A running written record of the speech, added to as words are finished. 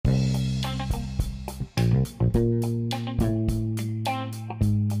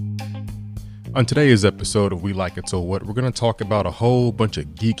On today's episode of We Like It So What, we're going to talk about a whole bunch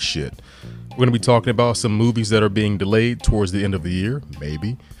of geek shit. We're going to be talking about some movies that are being delayed towards the end of the year,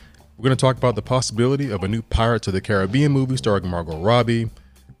 maybe. We're going to talk about the possibility of a new Pirates of the Caribbean movie starring Margot Robbie.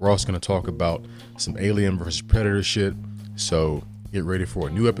 We're also going to talk about some Alien vs. Predator shit. So get ready for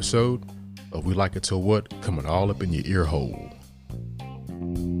a new episode of We Like It So What, coming all up in your ear hole.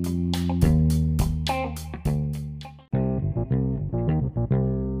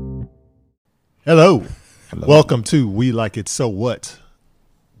 Hello. Welcome to We Like It So What,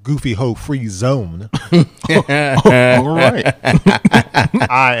 Goofy Ho Free Zone. All right.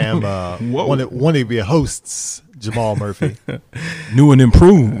 I am one of your hosts, Jamal Murphy. New and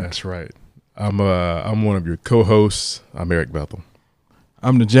improved. That's right. I'm one of your co-hosts. I'm Eric Bethel.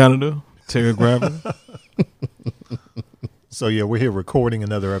 I'm the janitor, Terry Gravel. So yeah, we're here recording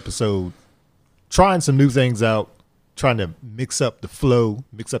another episode, trying some new things out, trying to mix up the flow,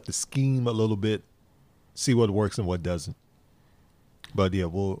 mix up the scheme a little bit, see what works and what doesn't. But yeah,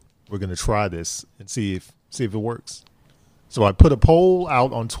 we're gonna try this and see if it works. So I put a poll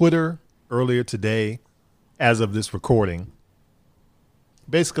out on Twitter earlier today, as of this recording,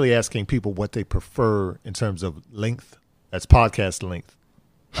 basically asking people what they prefer in terms of length. That's podcast length.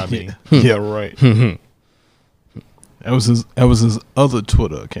 I mean, Yeah, right. That was his other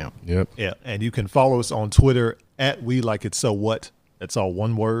Twitter account. Yep. yeah, and you can follow us on Twitter at We Like It So What. That's all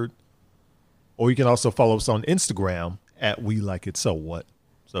one word. Or you can also follow us on Instagram at We Like It So What.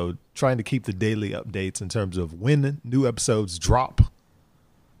 So trying to keep the daily updates in terms of when new episodes drop,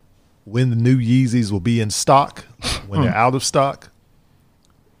 when the new Yeezys will be in stock, when they're out of stock,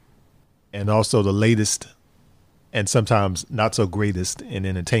 and also the latest and sometimes not so greatest in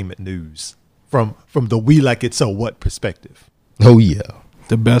entertainment news from the We Like It So What perspective. Oh yeah.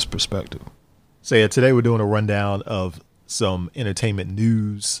 The best perspective. So yeah, today we're doing a rundown of some entertainment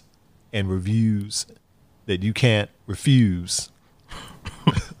news and reviews that you can't refuse.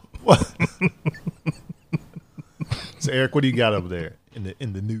 What? So Eric, what do you got over there in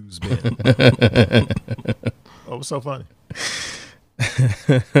the news bin? Oh, what's so funny?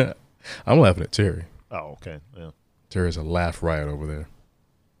 I'm laughing at Terry. Oh, okay. Yeah. Terry's a laugh riot over there.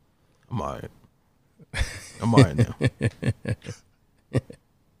 I'm all right. I'm all right now.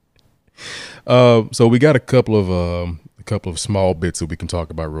 So we got a couple of small bits that we can talk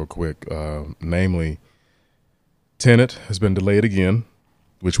about real quick. Namely, Tenet has been delayed again,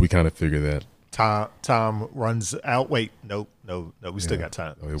 which we kind of figured that. Time runs out. Wait, no. We still got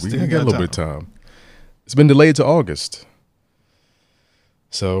time. We Still got a got little bit of time. It's been delayed to August.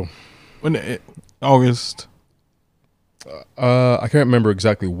 So, August. I can't remember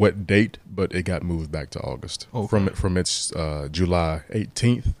exactly what date, but it got moved back to August. Okay. From its July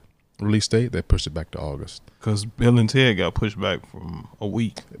 18th release date. They pushed it back to August. Because Bill and Ted got pushed back from a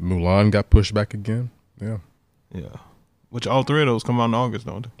week. Mulan got pushed back again. Yeah. Yeah. Which all three of those come out in August,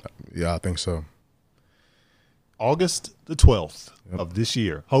 don't they? Yeah, I think so. August the 12th of this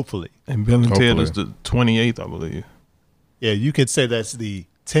year, hopefully. And Bill and Ted Hopefully. is the 28th, I believe. Yeah, you could say that's the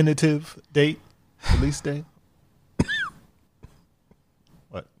tentative date, release date.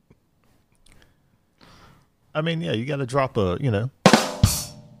 What? I mean, yeah, you got to drop a, little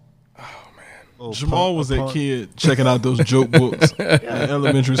Jamal pump- was a that pump. kid checking out those joke books in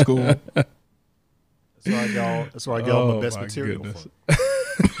elementary school. That's where I get all my best my material goodness.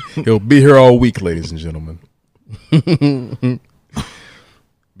 from. He'll be here all week, ladies and gentlemen. But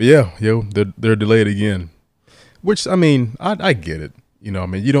yeah, they're delayed again. Which, I mean, I get it. You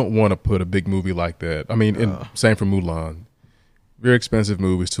don't want to put a big movie like that. I mean, same for Mulan. Very expensive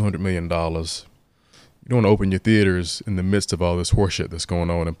movies, $200 million. You don't want to open your theaters in the midst of all this horseshit that's going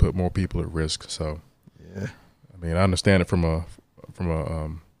on and put more people at risk. So, Yeah. I mean, I understand it from a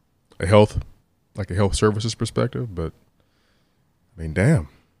health services perspective, but I mean, damn.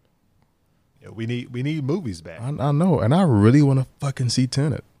 Yeah, we need movies back. I know, and I really want to fucking see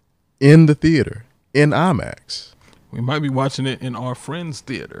Tenet in the theater in IMAX. We might be watching it in our friend's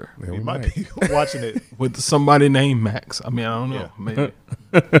theater Yeah, We might be watching it. with somebody named Max. I mean, I don't know. Yeah. Maybe.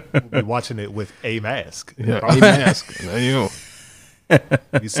 We'll be watching it with a mask. Yeah, a mask. There you go.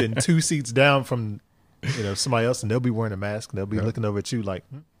 You're sitting 2 seats down from, somebody else, and they'll be wearing a mask, and they'll be looking over at you like,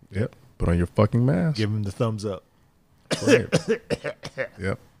 Yep. Put on your fucking mask. give them the thumbs up. Right.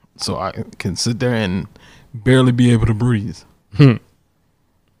 Yep. So I can sit there and barely be able to breathe.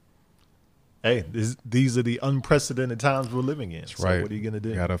 Hey, these are the unprecedented times we're living in. So right. what are you gonna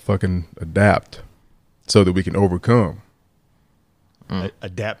do? Gotta fucking adapt so that we can overcome.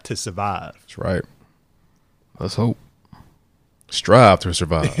 Adapt to survive. That's right. Let's hope. Strive to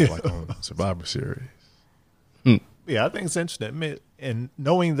survive, like on Survivor Series. Yeah, I think it's interesting. And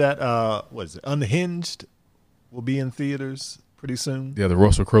knowing that what is it, Unhinged will be in theaters pretty soon. Yeah, the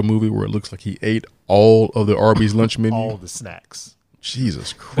Russell Crowe movie where it looks like he ate all of the Arby's lunch menu. All the snacks.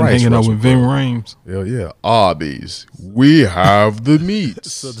 Jesus Been Christ. hanging out Russell with Ving Crowe. Rhames. Hell yeah. Arby's. We have the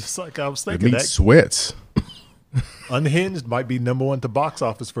meats. So just like I was the thinking, meat that sweats. Unhinged might be number one at the box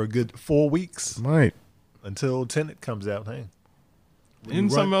office for a good 4 weeks Might. until Tenet comes out. Hey, Isn't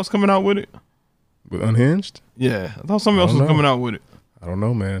something else coming out with it? With Unhinged? Yeah, I thought something else I don't was know. coming out with it. I don't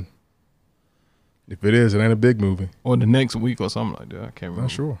know, man. If it is, it ain't a big movie. Or the next week or something like that. I can't remember.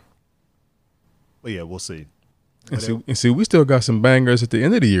 Not sure. But yeah, we'll see. And see, we still got some bangers at the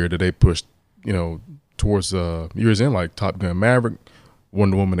end of the year that they pushed, towards years in, like Top Gun Maverick,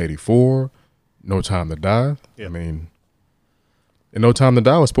 Wonder Woman 84, No Time to Die. Yeah. I mean, and No Time to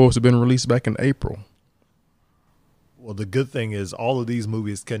Die was supposed to have been released back in April. Well, the good thing is all of these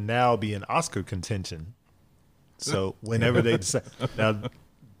movies can now be in Oscar contention. So whenever they decide, now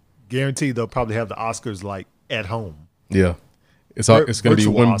guaranteed they'll probably have the Oscars like at home. Yeah. It's going to be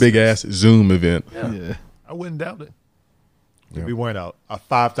Virtual one big ass Zoom event. Yeah. I wouldn't doubt it. Yeah. You'll be wearing a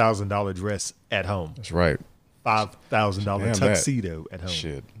 $5,000 dress at home, That's right. $5,000 Damn tuxedo at home.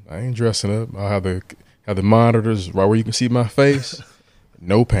 Shit. I ain't dressing up. I'll have the monitors right where you can see my face.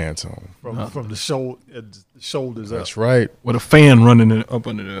 No pants on. From the shoulders That's up. right. With a fan running it up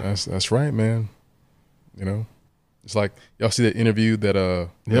under there. That's right, man. It's like y'all see that interview that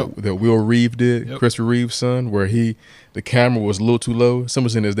Yep. that Will Reeve did, Yep. Christopher Reeve's son, where the camera was a little too low.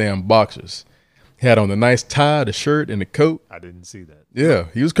 Someone's in his damn boxers. He had on the nice tie, the shirt, and the coat. I didn't see that. Yeah,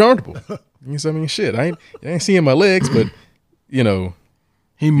 he was comfortable. Shit, I ain't seeing my legs, but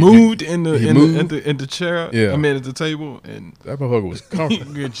He moved in the He in moved. the in the chair. Yeah. I mean at the table, and that motherfucker was you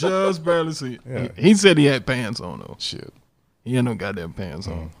comfortable. could just barely see. Yeah. He said he had pants on though. Shit. He had no goddamn pants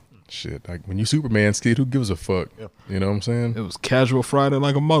on. Shit, like when you Superman skid, who gives a fuck? Yeah. You know what I'm saying? It was casual Friday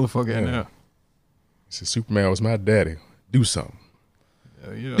like a motherfucker in Yeah. there. He said Superman was my daddy. Do something.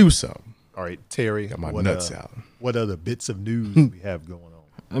 Yeah, yeah. Do something. All right, Terry. Got my nuts out. What other bits of news we have going on?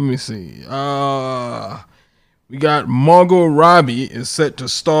 Let me see. We got Margot Robbie is set to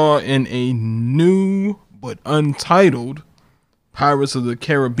star in a new but untitled Pirates of the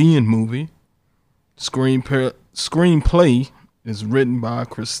Caribbean movie. Screenplay is written by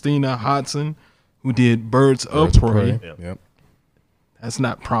Christina Hodson, who did Birds of Prey. Yep. Yep. That's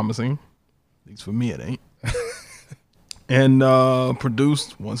not promising. At least for me, it ain't. And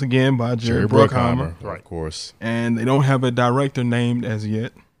produced once again by Jerry Bruckheimer. Right. Of course. And they don't have a director named as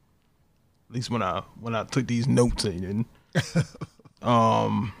yet. At least when I took these notes, they didn't.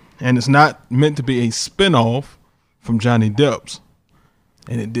 And it's not meant to be a spinoff from Johnny Depp's.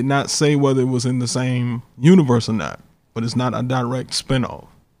 And it did not say whether it was in the same universe or not. But it's not a direct spinoff.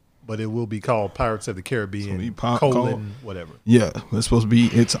 But it will be called Pirates of the Caribbean, be whatever. Yeah, it's supposed to be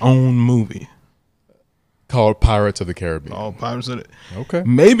its own movie. Called Pirates of the Caribbean. All Pirates of it. Okay.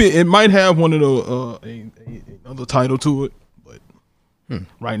 Maybe it might have one of the another title to it, but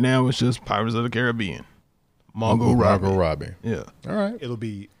right now it's just Pirates of the Caribbean. Margot Robbie. Yeah. All right. It'll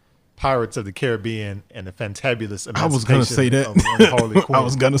be Pirates of the Caribbean and the Fantabulous I was gonna say that. of one Harley Quinn. I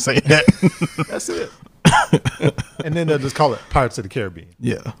was gonna say that. That's it. And then they'll just call it Pirates of the Caribbean.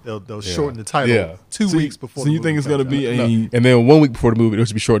 Yeah. They'll shorten the title Yeah. 2 weeks before. So the you think movie it's gonna comes be out. a And then 1 week before the movie, it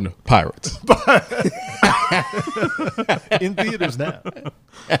should be shortened to Pirates. in theaters now?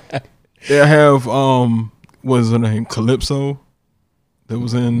 they have what is her name? Calypso. That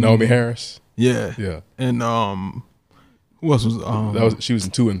was in Naomi Harris. Yeah. Yeah. And who else was She was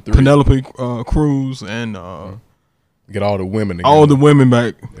in 2 and 3. Penelope Cruz and Get all the women together. all the women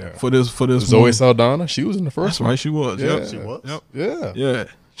back Yeah. for this Zoe one. Saldana. She was in the That's first one. right, she was. Yeah. Yep. She was. Yep. Yeah. Yeah.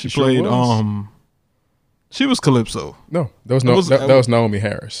 She sure played was. she was Calypso. No, that was that was Naomi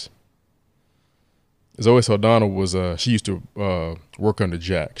Harris. Zoe Saldana was she used to work under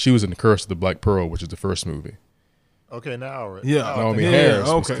Jack. She was in The Curse of the Black Pearl, which is the first movie. Okay, now Yeah. Naomi yeah, Harris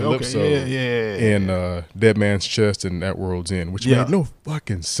was okay, Calypso okay. Yeah. in Dead Man's Chest and At World's End, which Yeah. made no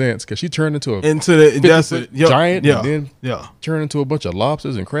fucking sense because she turned into a Into the that's it. 50-foot Yep. giant Yeah. and then Yeah. turned into a bunch of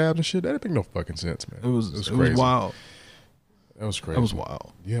lobsters and crabs and shit. That didn't make no fucking sense, man. It was crazy. wild. That was crazy. That was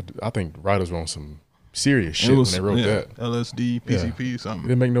wild. Yeah, I think writers were on some serious shit It was when they wrote that. LSD, PCP, It something.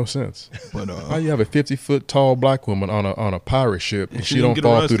 didn't make no sense. But How you have a 50-foot tall black woman on a pirate ship and she she didn't don't get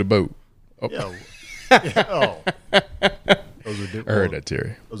fall arrested. through the boat? Oh, Yeah. Oh. Those were I heard that,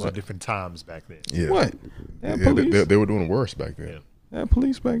 Terry. Those were different times back then. Yeah. what? They had Yeah, police. they were doing worse back then. Yeah. They had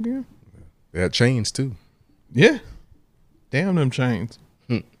police back then. They had chains too. Yeah. Damn them chains.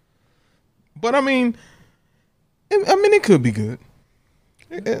 But I mean, it could be good.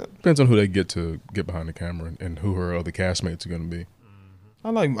 Yeah. Depends on who they get behind the camera and who her other castmates are going to be. I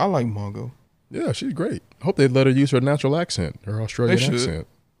like Margot. Yeah, she's great. I hope they let her use her natural accent, her Australian They should. accent.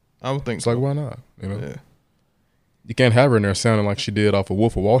 I would think It's so. like, why not? You know, Yeah. you can't have her in there sounding like she did off of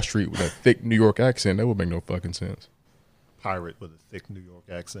Wolf of Wall Street with that thick New York accent. That would make no fucking sense. Pirate with a thick New York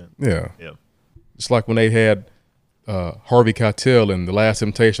accent. Yeah, Yeah. it's like when they had Harvey Keitel in The Last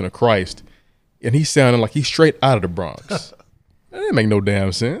Temptation of Christ, and he sounded like he's straight out of the Bronx. That didn't make no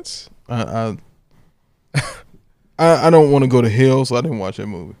damn sense. I don't want to go to hell, so I didn't watch that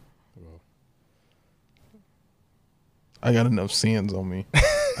movie. I got enough sins on me.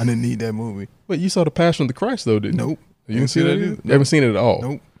 I didn't need that movie. Wait, you saw The Passion of the Christ though, didn't you? Nope. You didn't see that either? Nope. You haven't seen it at all?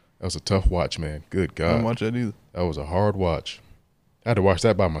 Nope. That was a tough watch, man. Good I God. didn't watch that either. That was a hard watch. I had to watch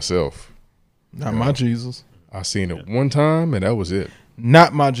that by myself. Not my Jesus. I seen it one time and that was it.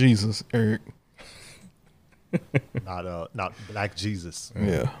 Not my Jesus, Eric. Not Black Jesus.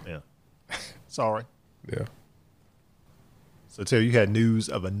 Yeah. Yeah. Sorry. Yeah. So Terry, you had news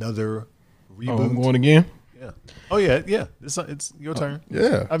of another reboot. Oh, I'm going again? Yeah. Oh yeah, yeah. It's your turn.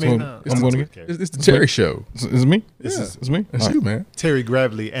 Yeah. I mean, So, it's I'm going to okay. It's the Terry Show. Is it me? This Yeah. is It's me? That's All you, right. man. Terry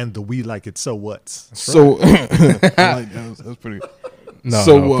Gravely and the We Like It So What's. So, I like that. That's pretty good. No,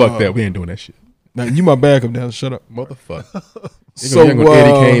 So, no, fuck that. We ain't doing that shit. Now, you my backup now. Shut up. Motherfucker. So, You're gonna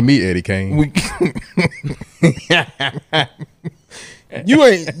Eddie Kane, me Eddie Kane. you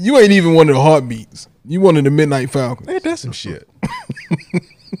ain't even one of the heartbeats. You one of the Midnight Falcons. Man, that's some shit.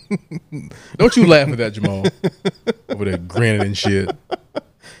 Don't you laugh at that, Jamal. Over there grinning and shit.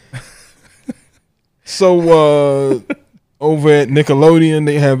 So over at Nickelodeon,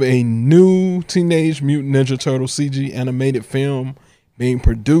 they have a new Teenage Mutant Ninja Turtle CG animated film being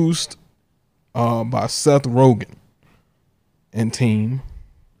produced by Seth Rogen and team.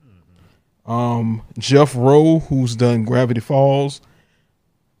 Jeff Rowe, who's done Gravity Falls.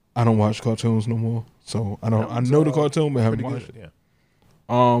 I don't watch cartoons no more, so I know the cartoon, but I haven't Pretty watched good. it. Yeah.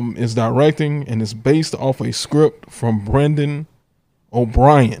 Is directing and it's based off a script from Brendan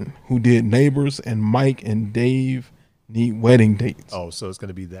O'Brien, who did Neighbors and Mike and Dave Need Wedding Dates. Oh, so it's going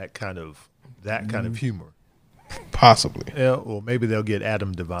to be that kind of humor. Possibly. Yeah. Or maybe they'll get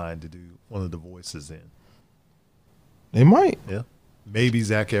Adam Devine to do one of the voices in. They might. Yeah. Maybe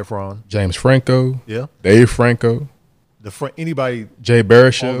Zac Efron. James Franco, Yeah. Dave Franco, Anybody. Jay All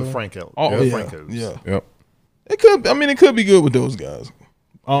Baruchel. the Franco. Oh, the yeah. Francos. Yeah. Yep. It could be good with those guys.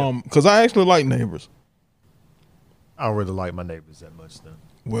 Because I actually like Neighbors. I don't really like my neighbors that much then.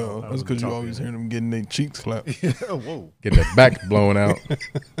 Well, that's because you always hear them getting their cheeks clapped. Whoa. Getting their back blown out.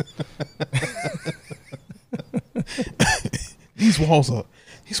 These walls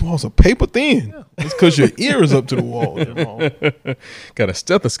are paper thin. It's because your ear is up to the wall. Got a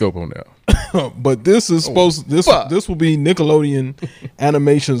stethoscope on now. But this is this will be Nickelodeon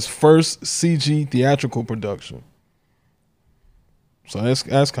Animation's first CG theatrical production. So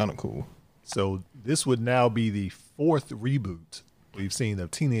that's kind of cool. So this would now be the fourth reboot we've seen of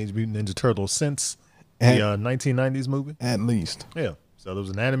Teenage Mutant Ninja Turtles since the 1990s movie. At least. Yeah. So there was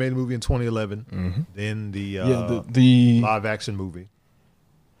an animated movie in 2011. Then The live action movie.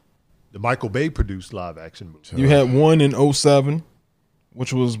 The Michael Bay produced live action movie. you had one in 2007,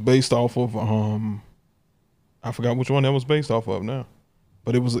 which was based off of I forgot which one that was based off of now.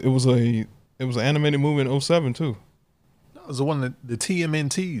 But it was an animated movie in 2007 too. That was the one that the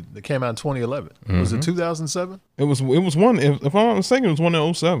TMNT that came out in 2011. Was it 2007? It was one if I'm not mistaken, it was one in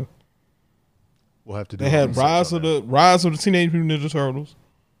 2007. We'll have to do. They a had research on that. Rise of the Teenage Mutant Ninja Turtles.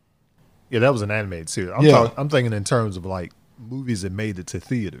 Yeah, that was an animated series. I'm thinking in terms of like movies that made it to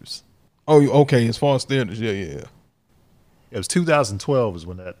theaters. Oh, okay. As far as theaters, yeah. It was 2012 is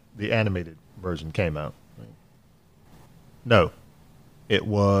when the animated version came out. No, it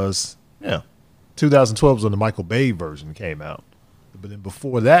was 2012 is when the Michael Bay version came out. But then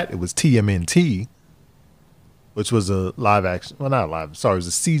before that, it was TMNT, which was a live action. Well, not live. Sorry, it was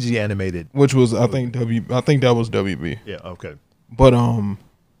a CG animated. Which was I think that was WB. Yeah. Okay. But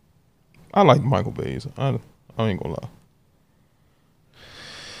I like Michael Bay's. I ain't gonna lie.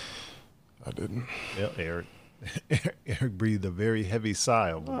 I didn't. Yeah, Eric. Eric breathed a very heavy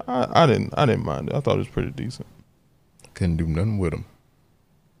sigh. Over I didn't mind it. I thought it was pretty decent. Couldn't do nothing with him.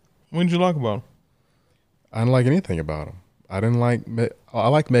 What did you like about him? I didn't like anything about him. I didn't like. I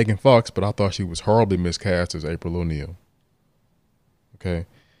like Megan Fox, but I thought she was horribly miscast as April O'Neil. Okay,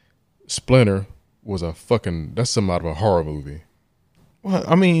 Splinter was that's something out of a horror movie. Well,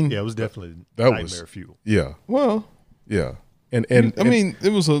 I mean, Yeah, it was definitely That nightmare was- fuel. Yeah, well, yeah, and I mean,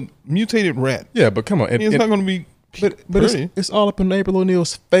 it was a mutated rat. yeah, but come on, It's not going to be but pretty. it's all up in April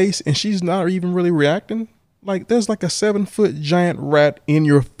O'Neil's face, and she's not even really reacting. Like there's like a 7-foot giant rat in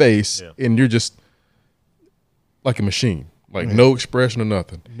your face, and you're just like a machine, like no expression or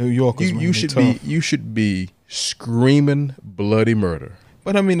nothing. New Yorkers, You should be screaming bloody murder.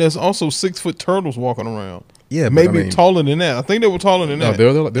 But I mean, there's also 6-foot turtles walking around. Yeah, but maybe I mean, taller than that. I think they were taller than that.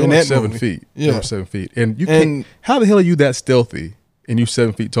 No, they're like 7 movie. feet. Yeah, they're 7 feet, and you can't. How the hell are you that stealthy and you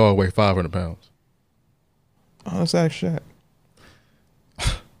 7 feet tall, weigh 500 pounds? Oh, that's actually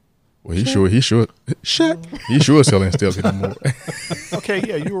Shaq. Well, he sure Shaq. He sure still ain't stealthy no more. Okay,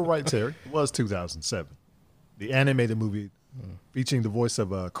 yeah, you were right, Terry. It was 2007. The animated movie featuring the voice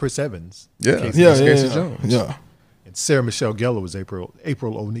of Chris Evans. Casey Jones. Yeah. And Sarah Michelle Gellar was April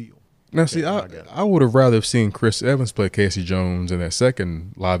O'Neil. Now, see, I would have rather have seen Chris Evans play Casey Jones in that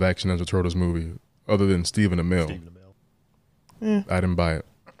second live-action Ninja Turtles movie, other than Stephen Amell. I didn't buy it.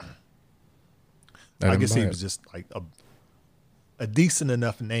 I guess he was just like a decent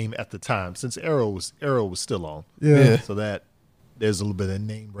enough name at the time, since Arrow was still on. Yeah. So that there's a little bit of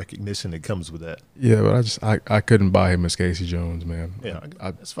name recognition that comes with that. Yeah, but I couldn't buy him as Casey Jones, man. Yeah,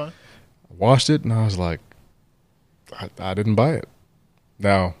 that's fine. I watched it and I was like, I didn't buy it.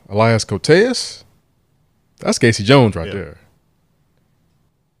 Now, Elias Koteas, that's Casey Jones right there.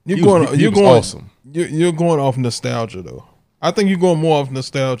 You're going awesome. You're going off nostalgia though. I think you're going more off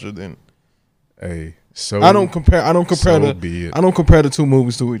nostalgia than. Hey, so I don't compare so be it. I don't compare the two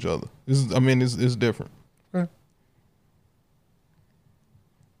movies to each other. It's different. Okay.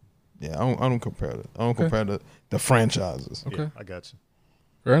 Yeah, I don't compare it. I don't compare the franchises. Okay, Yeah, I got you.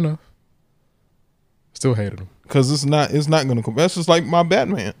 Fair enough. Still hated him because it's not going to compare. It's just like my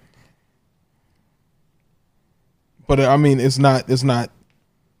Batman. But I mean, it's not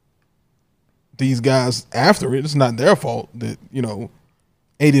these guys after it. It's not their fault that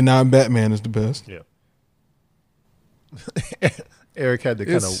 89 Batman is the best. Yeah. Eric had to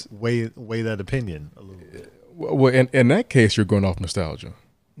kind of weigh that opinion a little bit. Well, in that case, you're going off nostalgia.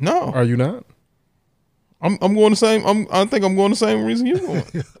 No, are you not? I'm going the same. I think I'm going the same reason you're going.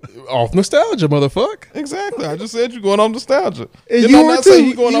 Off nostalgia, motherfucker. Exactly. I just said you're going off nostalgia. And you are too.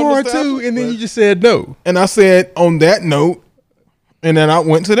 You are too. And then you just said no. And I said on that note, and then I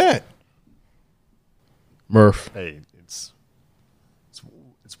went to that. Murph. Hey, it's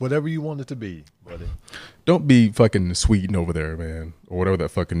whatever you want it to be, buddy. Don't be fucking Sweden over there, man, or whatever that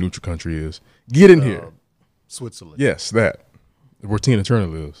fucking neutral country is. Get in here. Switzerland. Yes, that. Where Tina Turner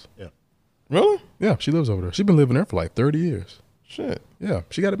lives. Yeah. Really? Yeah, she lives over there. She's been living there for like 30 years. Shit. Yeah,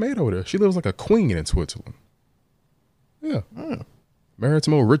 she got it made over there. She lives like a queen in Switzerland. Yeah. Married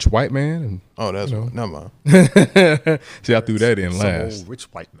some old rich white man. And that's never mind. See, I threw that in last. Old rich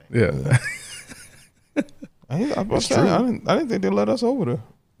white man. Yeah. I didn't think they let us over there.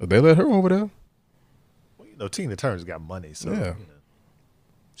 They let her over there. Well, Tina Turner's got money, so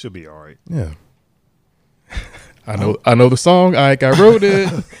she'll be all right. Yeah. I know the song, Ike. I wrote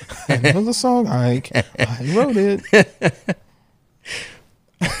it. I know the song, Ike. I wrote it.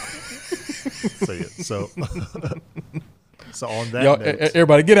 So on that note,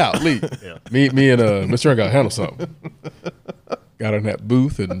 everybody get out, leave. Yeah. Me and Mr. Ern got to handle something. Got in that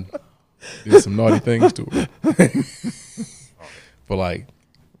booth and did some naughty things to her for like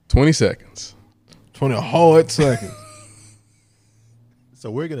 20 seconds. 20 hard seconds.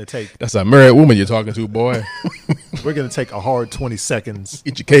 So we're going to take... That's a married woman you're talking to, boy. We're going to take a hard 20 seconds.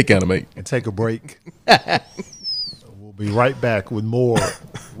 Eat your cake, Animate. And take a break. We'll be right back with more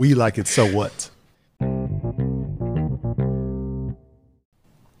We Like It So What.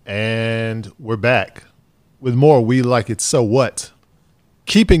 And we're back with more We Like It So What.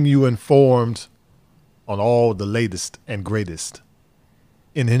 Keeping you informed on all the latest and greatest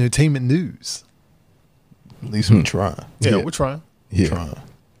in entertainment news. At least we try. Yeah, we're trying. Yeah. Trying.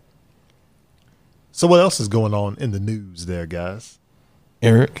 So what else is going on in the news there, guys?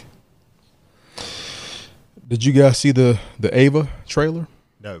 Eric? Did you guys see the Ava trailer?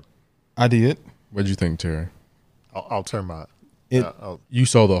 No. I did. What did you think, Terry? I'll turn my... you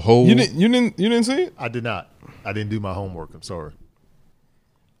saw the whole... You didn't see it? I did not. I didn't do my homework. I'm sorry.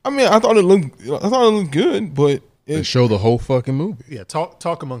 I mean, I thought it looked good, but they show the whole fucking movie. Yeah,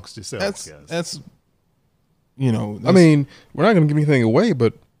 talk amongst yourselves, guys. That's I mean, we're not going to give anything away,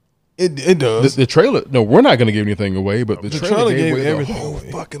 but it does. The trailer. No, we're not going to give anything away, but the trailer gave away everything the whole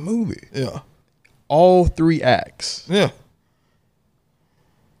away. fucking movie. Yeah, all 3 acts. Yeah.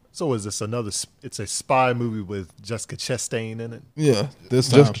 So is this another? It's a spy movie with Jessica Chastain in it. Yeah, this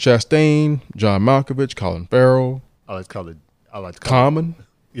time. Jessica Chastain, John Malkovich, Colin Farrell. I like to call it Common.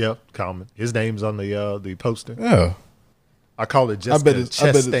 Yeah, Common. His name's on the poster. Yeah. I call it I bet Jessica it's-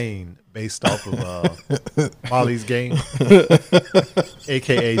 I bet Chastain based off of Molly's Game,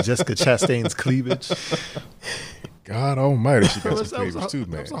 aka Jessica Chastain's cleavage. God almighty, she got That some was a- cleavage too, that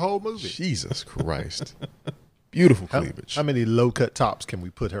man. was a whole movie. Jesus Christ. Beautiful cleavage. How many low cut tops can we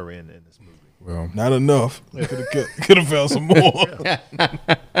put her in this movie? Well, Not enough. Could have found some more.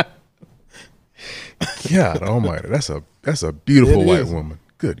 God almighty. That's a beautiful It white is. woman.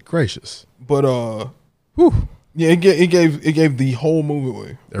 Good gracious. But Whew. yeah, it gave the whole movie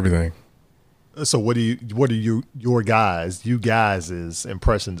away. Everything. So what are your guys'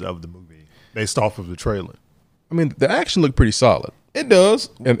 impressions of the movie based off of the trailer? I mean, the action looked pretty solid. It does.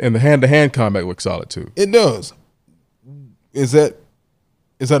 And the hand-to-hand combat looked solid too. It does. Is that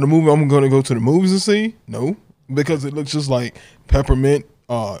a movie I'm going to go to the movies to see? No, because it looks just like Peppermint,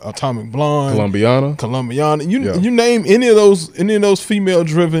 Atomic Blonde, Colombiana. You name any of those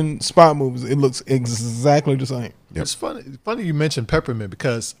female-driven spy movies, it looks exactly the same. Yep. It's funny you mentioned Peppermint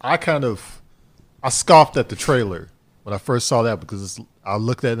because I scoffed at the trailer when I first saw that because I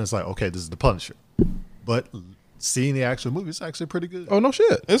looked at it and it's like, okay, this is the Punisher. But seeing the actual movie, it's actually pretty good. Oh no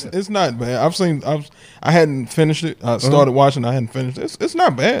shit. It's not bad. I hadn't finished it. I started watching. I hadn't finished it. It's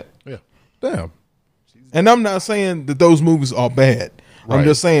not bad. Yeah. Damn. And I'm not saying that those movies are bad. I'm Right.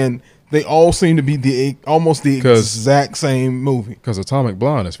 just saying they all seem to be almost the 'Cause- exact same movie. Because Atomic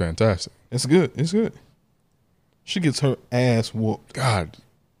Blonde is fantastic. It's good. It's good. She gets her ass whooped God.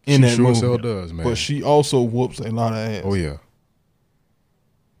 in she that sure movie. as hell does, man. But she also whoops a lot of ass. Oh yeah.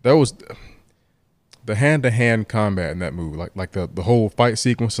 That was the hand-to-hand combat in that movie, like the whole fight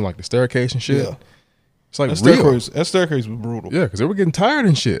sequence and like the staircase and shit. Yeah. It's like That real. staircase was brutal. Yeah, because they were getting tired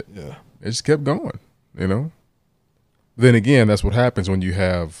and shit. Yeah. It just kept going, you know. Then again, that's what happens when you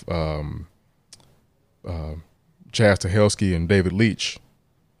have Chaz Stahelski and David Leitch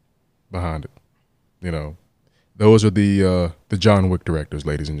behind it. You know, those are the John Wick directors,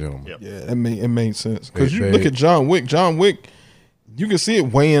 ladies and gentlemen. Yep. Yeah, it made sense. Because you They- look at John Wick. John Wick, you can see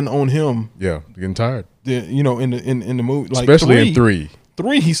it weighing on him. Yeah, getting tired, In the movie, like especially in 3.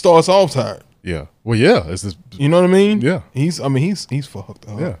 3, he starts off tired. Yeah, well, yeah, it's this. You know what I mean? Yeah. He's fucked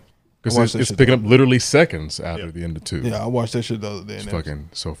up. Yeah, I because watched that it's shit picking the up other literally seconds after Yeah. the end of 2. Yeah, I watched that shit the other day. It's And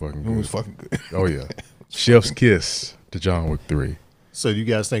so fucking it good. was fucking good. Oh yeah, Chef's kiss to John Wick 3. So do you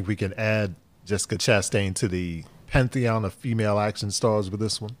guys think we can add Jessica Chastain to the pantheon of female action stars with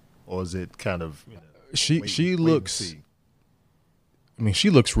this one? Or is it kind of She wait and looks. see? I mean, she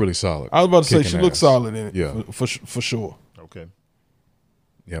looks really solid. I was about to say Kicking she looks ass. solid in it. Yeah. for sure. Okay.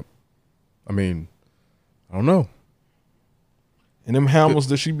 Yep. I mean, I don't know, And them hammers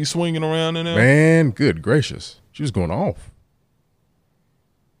that she be swinging around in there. man. Good gracious, she was going off.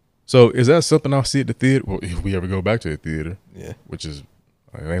 So is that something I'll see at the theater? Well, if we ever go back to the theater, Yeah. which is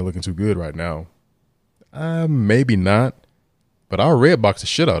it ain't looking too good right now. Maybe not, but I'll Redbox the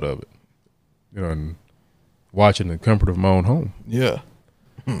shit out of it. You know, and watch it in the comfort of my own home. Yeah.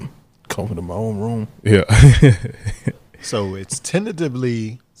 Comfort in my own room. Yeah. So it's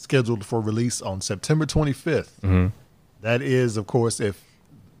tentatively scheduled for release on September 25th. Mm-hmm. That is, of course, if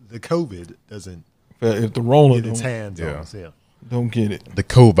the COVID doesn't If the Roller get its don't, hands on Yeah. us. Yeah. don't get it. The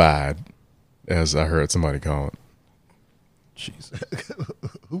COVID, as I heard somebody call it. Jesus.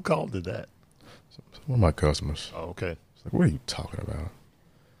 Who called it that? One of my customers. Oh, okay. It's like, what are you talking about?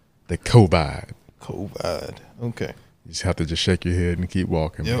 The COVID. COVID. Okay. You just have to just shake your head and keep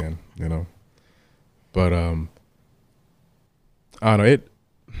walking, Yep. man. You know. But I don't know.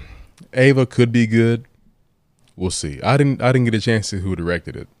 Ava could be good. We'll see. I didn't get a chance to see who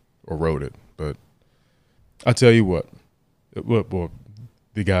directed it or wrote it, but I tell you what. Well,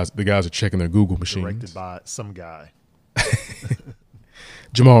 the guys are checking their Google machines. Directed by some guy.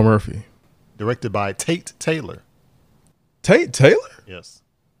 Jamal Murphy. Directed by Tate Taylor. Tate Taylor? Yes.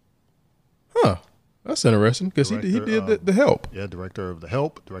 Huh. That's interesting because he Director, did the Help. Yeah, director of The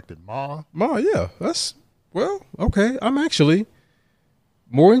Help, directed Ma. Ma, yeah. That's okay. I'm actually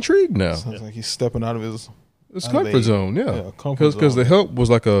more intrigued now. Sounds like he's stepping out of his. It's Out of comfort a- zone, yeah, yeah. comfort Because zone. The Help was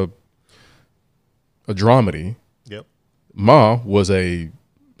like a dramedy. Yep. Ma was a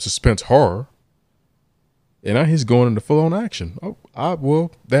suspense horror, and now he's going into full on action.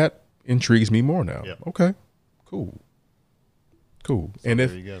 Oh, that intrigues me more now. Yep. Okay, cool. So and there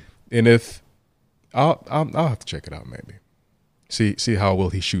you go. if I'll have to check it out maybe. See how well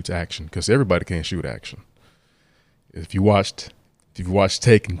he shoots action because everybody can't shoot action. If you watched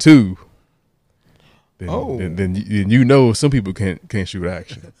Taken 2, then you know some people can't shoot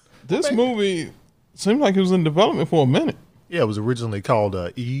action. This movie seemed like it was in development for a minute. Yeah, it was originally called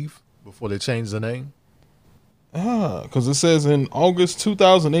Eve before they changed the name. Because it says in August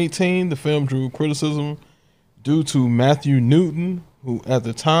 2018, the film drew criticism due to Matthew Newton, who at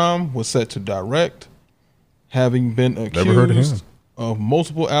the time was set to direct, having been Never heard of him. accused of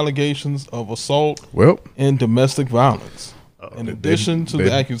multiple allegations of assault Well, and domestic violence. In They- addition to they-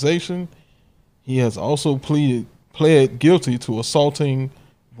 the accusation, he has also pled guilty to assaulting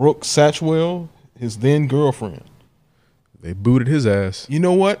Brooke Satchwell, his then girlfriend. they booted his ass. You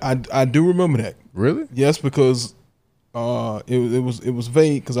know what? I do remember that. Really? Yes, because it was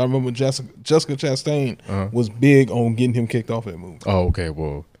vague. Because I remember Jessica Chastain was big on getting him kicked off that movie. Oh, okay.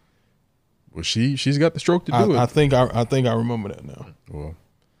 Well, she's got the stroke to do I it. think I remember that now. Well,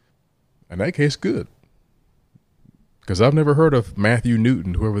 in that case, good. Because I've never heard of Matthew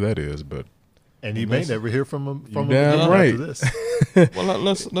Newton, whoever that is, but And you may never hear from him damn again right. after this. Well,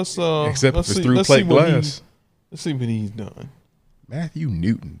 let's except let's if it's see, through let's plate see what glass. let's see what he's done. Matthew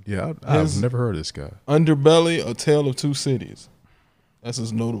Newton. Yeah, I've His- never heard of this guy. Underbelly: A Tale of Two Cities. That's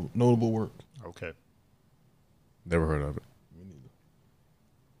his notable work. Okay. Never heard of it.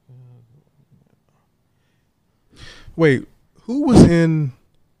 Wait, who was in?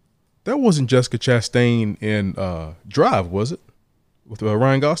 That wasn't Jessica Chastain in Drive, was it? With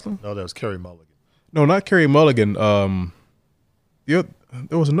Ryan Gosling? No, that was Carey Mulligan. No, not Carey Mulligan. There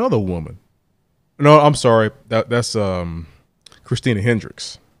was another woman. No, I'm sorry. That's Christina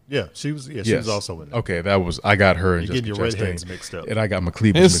Hendricks. Yeah, she was. Yeah, she Yes. was also in it. Okay, that was. I got her and You're getting Jessica your Chastain, redheads mixed up. and I got my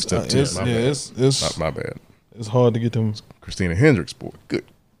cleavage mixed up too. It's, My yeah, bad. it's My bad. it's hard to get them. Christina Hendricks, boy. Good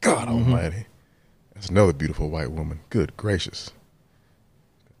God Almighty. That's another beautiful white woman. Good gracious.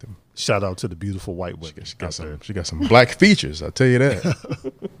 Shout out to the beautiful white women. She got out there. some black features. I tell you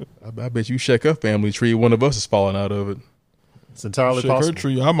that. I bet you shake her family tree, one of us is falling out of it. It's entirely Shake her possible.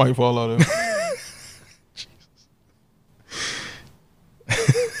 tree, I might fall out of it.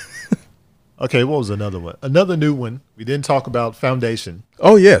 Okay, what was another one? Another new one. We didn't talk about Foundation.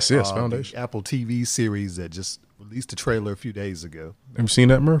 Oh yes, the Foundation. Apple TV series that just released a trailer a few days ago. Have you seen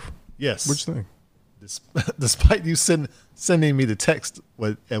that, Murph? Yes. Which thing? Despite you sending me the text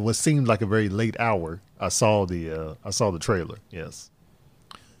at what seemed like a very late hour, I saw the trailer. Yes.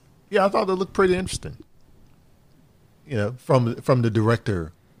 Yeah, I thought it looked pretty interesting. You know, from the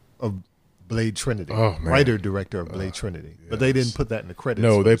director of Blade Trinity, Oh, man. writer director of Blade Trinity, but they didn't yes. put that in the credits.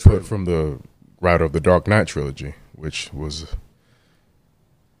 No, for they the trailer. put from the writer of the Dark Knight trilogy, which was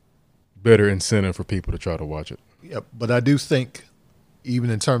better incentive for people to try to watch it. Yeah, but I do think, even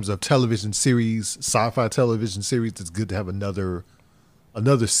in terms of television series, sci-fi television series, it's good to have another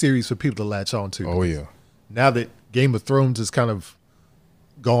series for people to latch on to. Oh yeah. Now that Game of Thrones has kind of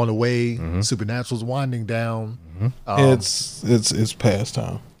gone away, Mm-hmm. Supernatural's winding down. It's past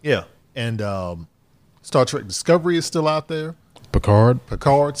time. Yeah, and Star Trek Discovery is still out there. Picard.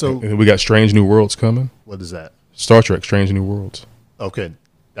 Picard. So And we got Strange New Worlds coming. what is that? Star Trek Strange New Worlds. Okay,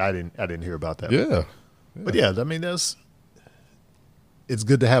 I didn't hear about that. Yeah. But yeah, I mean, it's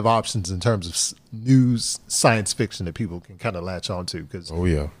good to have options in terms of news, science fiction that people can kind of latch on to, because Oh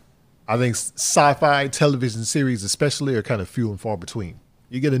yeah. I think sci-fi television series especially are kind of few and far between.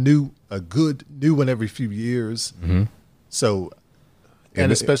 You get a good new one every few years. Mm-hmm. So, And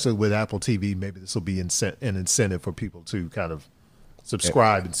and it- especially with Apple TV, maybe this will be an incentive for people to kind of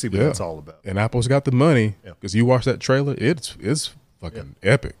subscribe and see what Yeah. it's all about. And Apple's got the money Yeah. because you watch that trailer. It's fucking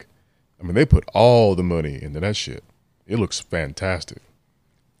epic. I mean, they put all the money into that shit. It looks fantastic.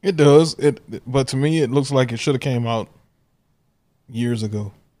 It does. But to me, it looks like it should have came out years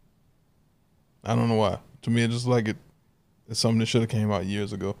ago. I don't know why. To me, it's just like it's something that should have came out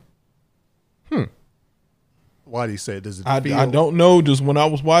years ago. Why do you say it? Does it I feel, don't know. Just when I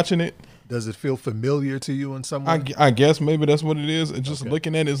was watching it, does it feel familiar to you in some way? I guess maybe that's what it is. It's just Okay.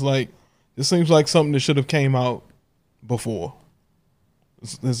 looking at it, it's like it seems like something that should have came out before.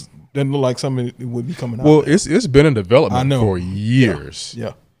 It doesn't look like something that would be coming out. Well, it's been in development I know. for years.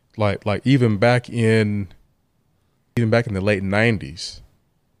 yeah. Like even back in the late 90s.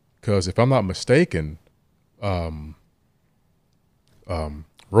 Because if I'm not mistaken, Roland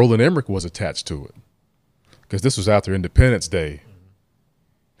Emmerich was attached to it. Because this was after Independence Day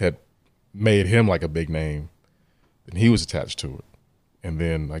had made him like a big name, and he was attached to it. And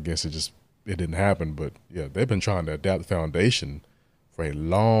then I guess it didn't happen. But yeah, they've been trying to adapt the Foundation for a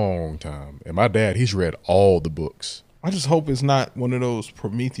long time. And my dad, he's read all the books. I just hope it's not one of those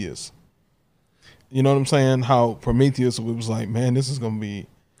Prometheus. You know what I'm saying? How Prometheus was like, man, this is gonna be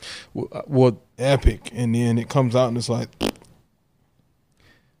Well, epic, and then it comes out and it's like,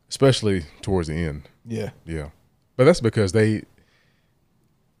 especially towards the end. yeah, Yeah, but that's because they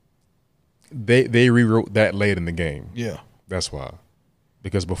rewrote that late in the game. yeah, That's why.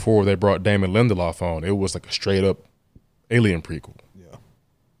 Because before they brought Damon Lindelof on, it was like a straight up Alien prequel yeah.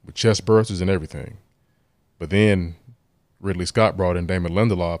 with chest bursters and everything. But then Ridley Scott brought in Damon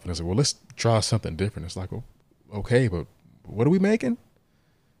Lindelof, and I said, well, let's try something different. It's like, well, okay, but what are we making?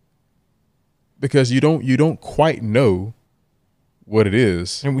 Because you don't quite know what it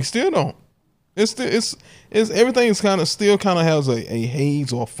is. And we still don't. It's everything is kind of has a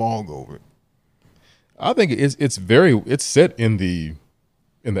haze or fog over it. I think it's set in the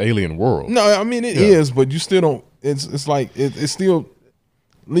alien world. No, I mean it is, but you still don't. It's like it still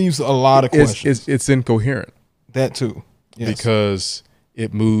leaves a lot of questions. It's incoherent. That too, yes. Because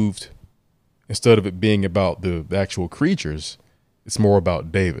it moved, instead of it being about the actual creatures, it's more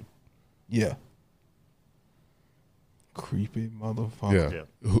about David. Yeah. Creepy motherfucker.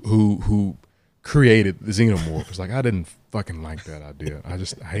 Yeah. Who created the xenomorph. It's like, I didn't fucking like that idea. I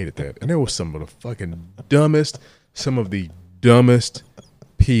hated that. And there was some of the dumbest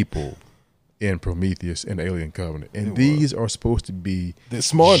people in Prometheus and Alien Covenant. And these are supposed to be the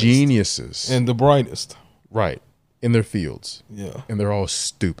smartest geniuses. and the brightest. Right. In their fields. Yeah. And they're all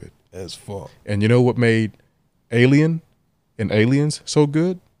stupid. As fuck. And you know what made Alien and Aliens so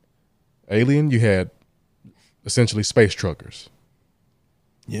good? Alien, you had essentially space truckers.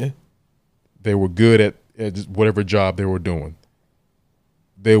 Yeah. They were good at just whatever job they were doing.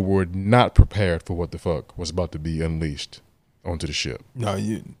 They were not prepared for what the fuck was about to be unleashed onto the ship. No,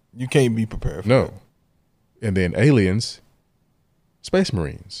 you can't be prepared for No. that. And then Aliens, Space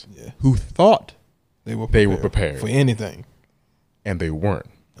Marines, Yeah. who thought They were prepared. for anything. And they weren't.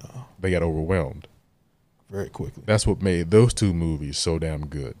 No. They got overwhelmed. Very quickly. That's what made those two movies so damn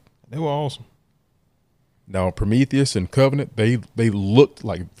good. They were awesome. Now, Prometheus and Covenant, they looked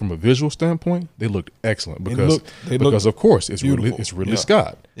like, from a visual standpoint, they looked excellent because of course it's Ridley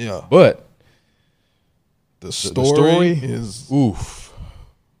Scott. Yeah. But the story is oof,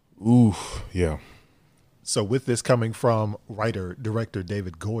 yeah. So with this coming from writer-director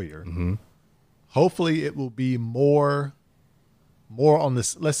David Goyer, Mm-hmm. hopefully it will be more on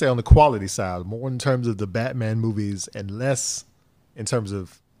this, let's say on the quality side, more in terms of the Batman movies and less in terms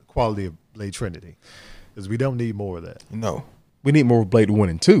of quality of Blade Trinity. Because we don't need more of that. no. We need more Blade 1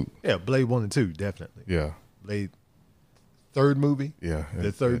 and 2. Yeah, Blade 1 and 2, definitely. Yeah. Blade third movie, Yeah.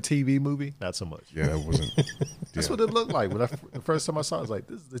 the third TV movie, not so much. Yeah, that wasn't. That's what it looked like when the first time I saw it. I was like,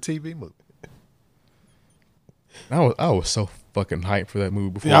 this is the TV movie. I was so fucking hyped for that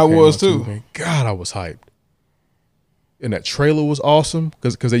movie before. Yeah, I it came was out too. Man. God, I was hyped. And that trailer was awesome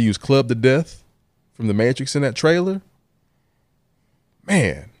because they used Club to Death from The Matrix in that trailer.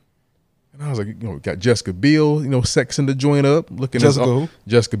 Man. And I was like, we got Jessica Biel, sexing the joint up, looking Jessica who?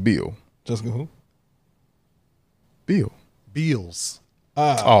 Jessica Biel. Jessica who? Biel. Beals.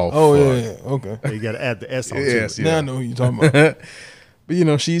 Oh, yeah. Okay. You got to add the S on Yes, to it. Now I know who you're talking about.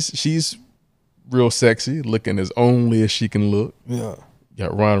 But she's real sexy, looking as only as she can look. Yeah. You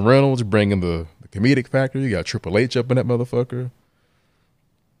got Ryan Reynolds bringing the comedic factor. You got Triple H up in that motherfucker.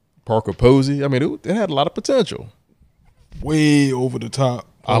 Parker Posey. I mean, it had a lot of potential. Way over the top.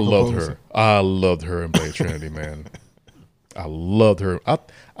 I loved her. I loved her in Blade Trinity, man. I loved her.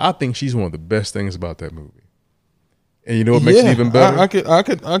 I think she's one of the best things about that movie. And you know what makes it even better? I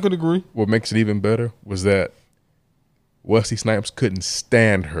could agree. What makes it even better was that Wesley Snipes couldn't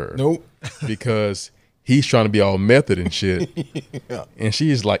stand her. Nope. Because he's trying to be all method and shit. Yeah. And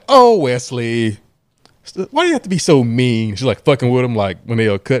she's like, oh, Wesley, why do you have to be so mean? She's like fucking with him like when they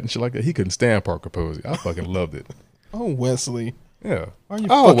were cutting shit like that. He couldn't stand Parker Posey. I fucking loved it. Oh, Wesley. Yeah. Why are you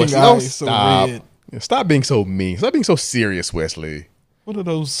fucking Wesley, eyes so stop. red? Yeah, stop being so mean. Stop being so serious, Wesley. What are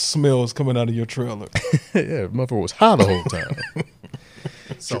those smells coming out of your trailer? Yeah, motherfucker was high the whole time.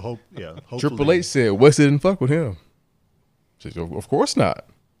 So hopefully. Triple H said Wesley didn't fuck with him. She said, of course not.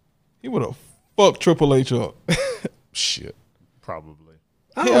 He would have fucked Triple H up. Shit. Probably.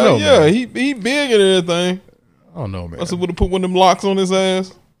 I don't know, yeah, man. he big and everything. I don't know, man. Wesley would have put one of them locks on his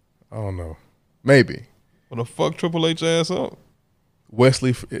ass. I don't know. Maybe. Would have fucked Triple H ass up.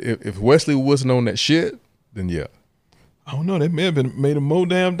 Wesley, if Wesley wasn't on that shit, then yeah. I don't know. That may have made him more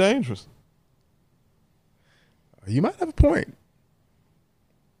damn dangerous. You might have a point.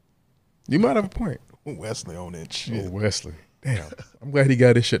 You might have a point. Wesley on that shit. Oh, Wesley. Damn. I'm glad he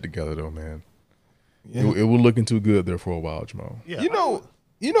got his shit together though, man. Yeah. It was looking too good there for a while, Jamal. Yeah.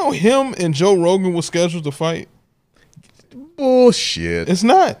 You know him and Joe Rogan was scheduled to fight. Bullshit. It's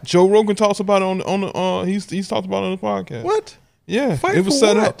not. Joe Rogan talks about it on the he's talked about it on the podcast. What? Yeah. Fight it was for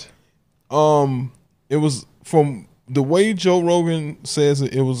set what? up. It was from the way Joe Rogan says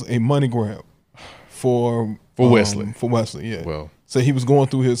it was a money grab for Wesley. For Wesley, yeah. Well. So he was going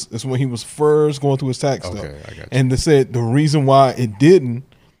through it's when he was first going through his tax stuff. Okay, I got you. And they said the reason why it didn't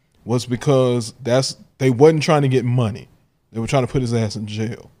was because they wasn't trying to get money. They were trying to put his ass in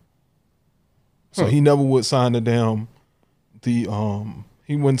jail. So he never would sign he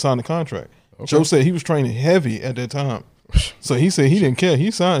wouldn't sign the contract. Joe said he was training heavy at that time. So he said he didn't care.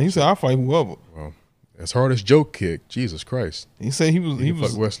 He signed. He said, I'll fight whoever. Well, as hard as Joe kicked, Jesus Christ. He said he was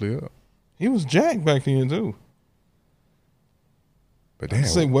fucked Wesley up. He was jacked back then too. But I damn.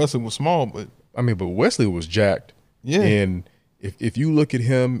 say Wesley was small, but but Wesley was jacked. yeah. And if you look at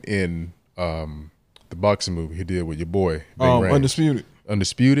him in the boxing movie he did with your boy, Big Range,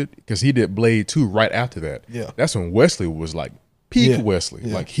 Undisputed, because he did Blade 2 right after that. Yeah. That's when Wesley was like peak Wesley.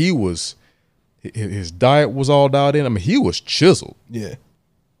 Yeah. Like he was, his diet was all dialed in. I mean, he was chiseled. Yeah.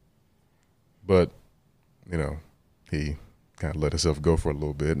 But, you know, he kind of let himself go for a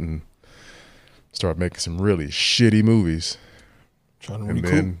little bit and started making some really shitty movies. Trying to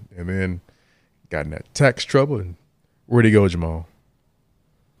recoup. And then got in that tax trouble. And where'd he go, Jamal?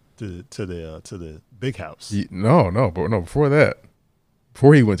 To the big house. No, before that.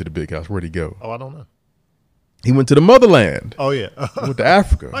 Before he went to the big house, where'd he go? Oh, I don't know. He went to the motherland. Oh, yeah. Went to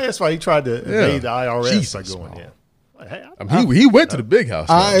Africa. Oh, that's why he tried to evade the IRS by going, He went to the big house.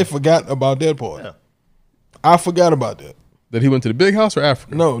 I forgot about that part. Yeah. I forgot about that. That he went to the big house or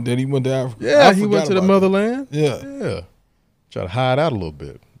Africa? No, that he went to Africa. Yeah, he went to the motherland. Yeah. Try to hide out a little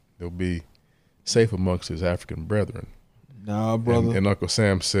bit. He'll be safe amongst his African brethren. Nah, brother. And Uncle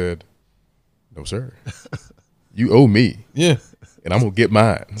Sam said, no, sir. You owe me. Yeah. And I'm going to get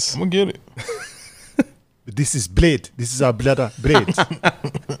mine. I'm going to get it. This is Blade. This is our brother, Blade.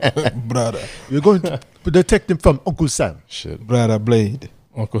 Brother. You're going to protect him from Uncle Sam. Shit. Brother Blade.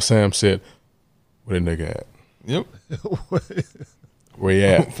 Uncle Sam said, where the nigga at? Yep. Where he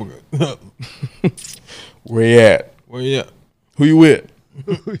at? Where he at? Where you at? Who you with?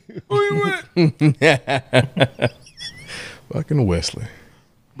 Who you with? Fucking Wesley.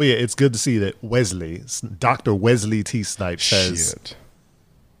 But yeah, it's good to see that Dr. Wesley T. Snipes has,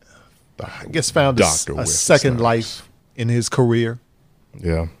 I guess, found a second life in his career.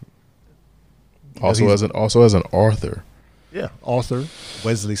 Yeah. Also as an author. Yeah, author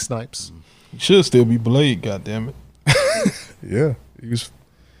Wesley Snipes. He should still be Blade, goddammit. Yeah. He's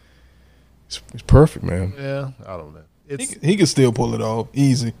perfect, man. Yeah, I don't know. He can still pull it off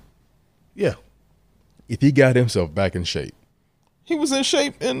easy. Yeah. If he got himself back in shape. He was in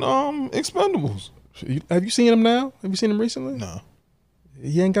shape in Expendables. Have you seen him now? Have you seen him recently? No.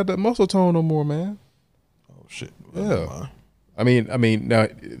 He ain't got that muscle tone no more, man. Oh shit. Yeah. I mean now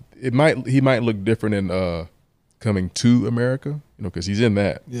he might look different in Coming to America, you know, because he's in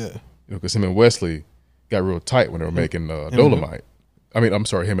that. Yeah. You know, because him and Wesley got real tight when they were making Dolomite. I'm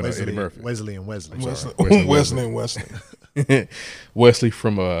sorry, him and Eddie Murphy. Wesley and Wesley. Wesley and Wesley. Wesley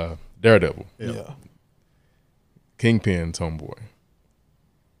from Daredevil. Yeah. Kingpin's homeboy.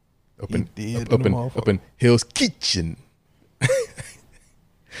 Up in Hell's Kitchen.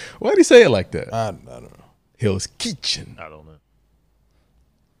 Why'd he say it like that? I don't know. Hell's Kitchen. I don't know.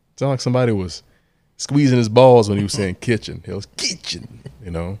 Sound like somebody was squeezing his balls when he was saying kitchen. Hell's Kitchen,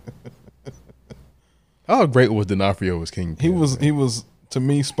 you know. How great was D'Onofrio as Kingpin? He was to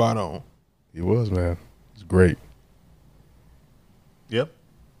me spot on. He was, man. He was great. Yep.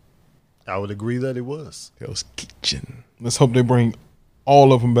 I would agree that it was. Hell's Kitchen. Let's hope they bring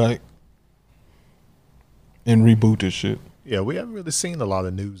all of them back and reboot this shit. Yeah, we haven't really seen a lot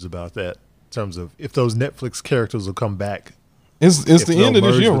of news about that in terms of if those Netflix characters will come back. It's the end of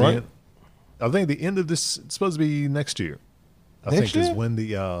this year, right? I think the end of this, it's supposed to be next year. I think is when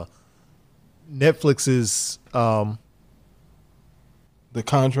the Netflix's the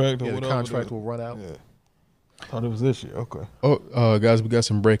contract or the whatever. contract will run out. Yeah. I thought it was this year. Okay. Oh, guys, we got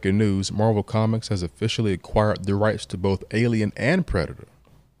some breaking news. Marvel Comics has officially acquired the rights to both Alien and Predator.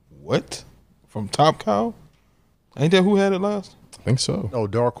 What? From Top Cow? Ain't that who had it last? I think so. Oh,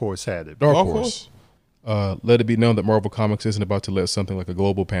 Dark Horse had it. Dark Horse. Let it be known that Marvel Comics isn't about to let something like a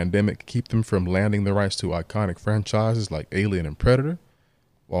global pandemic keep them from landing the rights to iconic franchises like Alien and Predator.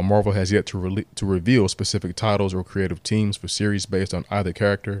 While Marvel has yet to reveal specific titles or creative teams for series based on either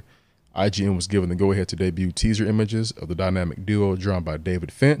character, IGN was given the go-ahead to debut teaser images of the dynamic duo drawn by David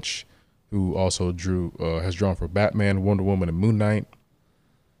Finch, who also has drawn for Batman, Wonder Woman, and Moon Knight.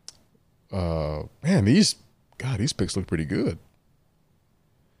 Man, these pics look pretty good.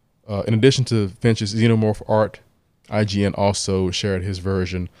 In addition to Finch's xenomorph art, IGN also shared his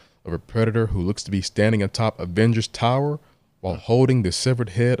version of a Predator who looks to be standing atop Avengers Tower while holding the severed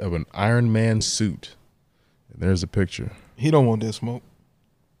head of an Iron Man suit. And there's a picture. He don't want that smoke.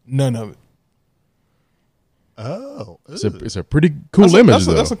 None of it. Oh. It's a pretty cool image,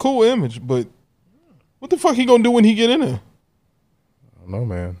 though. That's a cool image, but what the fuck he gonna do when he get in there? I don't know,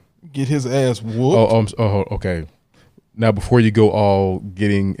 man. Get his ass whooped. Okay. Now, before you go all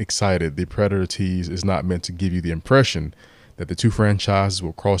getting excited, the Predator tease is not meant to give you the impression that the two franchises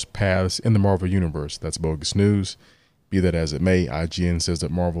will cross paths in the Marvel Universe. That's bogus news. Be that as it may, IGN says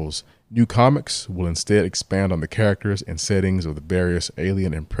that Marvel's new comics will instead expand on the characters and settings of the various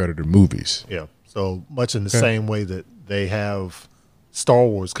Alien and Predator movies. Yeah. So much in the same way that they have Star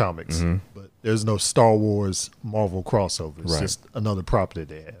Wars comics, but there's no Star Wars Marvel crossover. It's just another property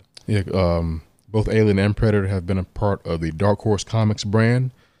they have. Yeah, both Alien and Predator have been a part of the Dark Horse Comics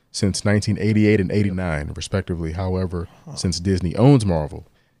brand since 1988 and 89, respectively. However, since Disney owns Marvel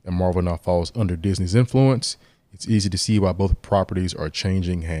and Marvel now falls under Disney's influence, it's easy to see why both properties are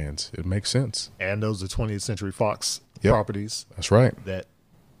changing hands. It makes sense. And those are 20th Century Fox properties. That's right. That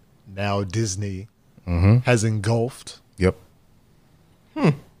now Disney has engulfed. Yep.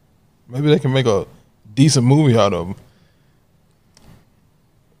 Maybe they can make a decent movie out of them.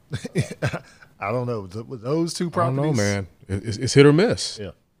 I don't know. With those two I properties, don't know, man. It's hit or miss.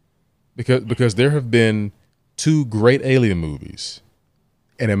 Yeah. Because there have been two great Alien movies,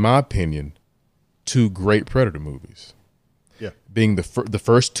 and in my opinion, two great Predator movies. Yeah. Being the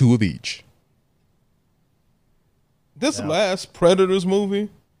first two of each. This last Predators movie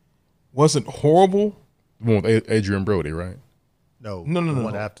wasn't horrible. The one with Adrian Brody, right? No. No. The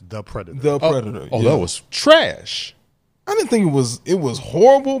one after The Predator. The Predator. Oh, that was trash. I didn't think it was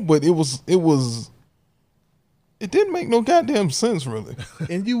horrible, but it didn't make no goddamn sense, really.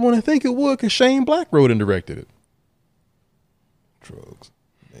 And you want to think it would because Shane Black wrote and directed it. Drugs,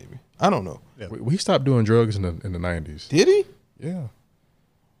 maybe. I don't know. Yeah. We stopped doing drugs in the 90s. Did he? Yeah.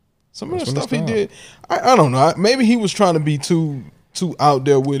 Some of the That's when stuff he it did, I don't know. Maybe he was trying to be too out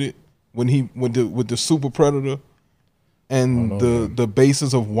there with it when he with the Super Predator and the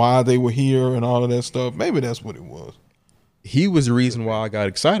basis of why they were here and all of that stuff. Maybe that's what it was. He was the reason why I got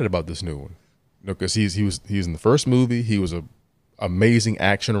excited about this new one. Because he was in the first movie. He was a amazing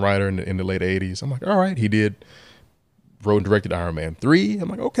action writer in the late 80s. I'm like, all right. He wrote and directed Iron Man 3. I'm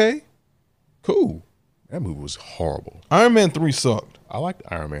like, okay, cool. That movie was horrible. Iron Man 3 sucked. I liked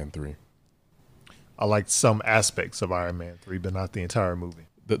Iron Man 3. I liked some aspects of Iron Man 3, but not the entire movie.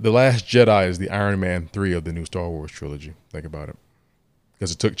 The Last Jedi is the Iron Man 3 of the new Star Wars trilogy. Think about it.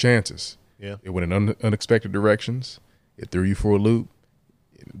 Because it took chances. Yeah. It went in unexpected directions. It threw you for a loop.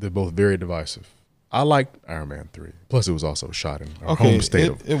 They're both very divisive. I liked Iron Man 3. Plus, it was also shot in our home state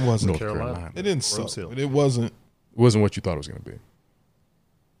of it wasn't North Carolina. Carolina. It didn't Rose suck, Hill. but it wasn't. It wasn't what you thought it was going to be.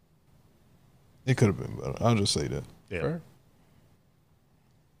 It could have been better. I'll just say that. Yeah. Fair.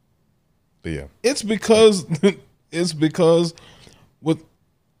 But yeah. It's because with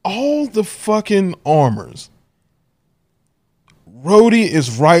all the fucking armors, Rhodey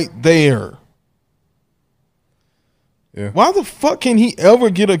is right there. Yeah. Why the fuck can he ever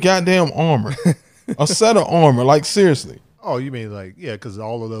get a goddamn armor? A set of armor? Like, seriously. Oh, you mean like, yeah, because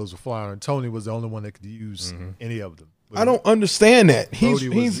all of those were flying. And Tony was the only one that could use any of them. I don't understand that. He's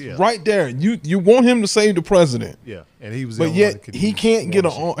Brody was- yeah. right there. You want him to save the president, Yeah, and he was the but only one that yet could he use can't get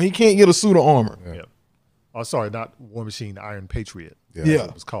War Machine. he can't get a suit of armor. Yeah. Oh, sorry, not War Machine, Iron Patriot. Yeah. That's Yeah. what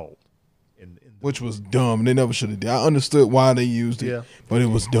it was called. In the Which was dumb. They never should have did. I understood why they used it, Yeah. but it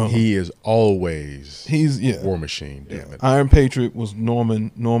was dumb. He is always He's War Machine, damn it. Iron Patriot was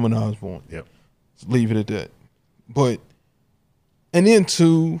Norman Osborn. Yep. Let's leave it at that. But and then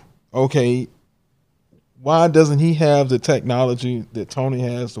okay, why doesn't he have the technology that Tony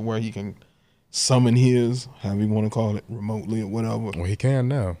has to where he can summon his, however you want to call it, remotely or whatever? Well, he can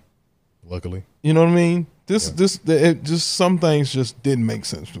now, luckily. You know what I mean? Some things just didn't make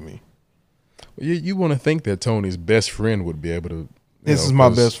sense to me. Well, you want to think that Tony's best friend would be able to. This is my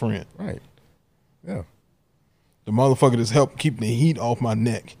best friend. Right. Yeah. The motherfucker that's helped keep the heat off my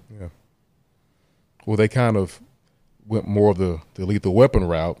neck. Yeah. Well, they kind of went more of the lethal weapon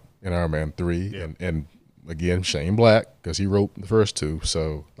route in Iron Man 3. Yeah. And again, Shane Black, because he wrote the first two.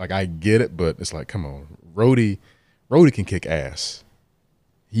 So, like, I get it, but it's like, come on. Rhodey can kick ass.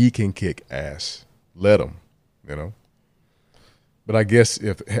 He can kick ass. Let him, you know? But I guess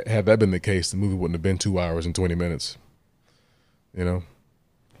had that been the case, the movie wouldn't have been 2 hours and 20 minutes. You know?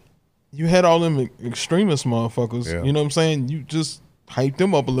 You had all them extremist motherfuckers. Yeah. You know what I'm saying? You just hyped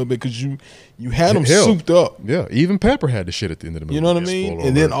them up a little bit because you had them Hell. souped up. Yeah. Even Pepper had the shit at the end of the movie. You know what I Yeah, mean? spoiler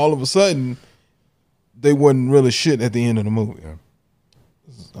And then alert. all of a sudden, they wasn't really shit at the end of the movie.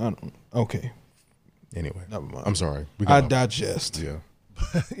 Yeah. Okay, Anyway. never mind. I'm sorry. I digest. Yeah.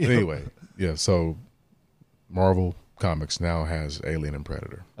 But anyway, yeah, so Marvel Comics now has Alien and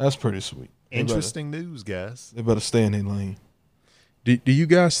Predator. That's pretty sweet. Interesting news, guys. They better stay in their lane. Do you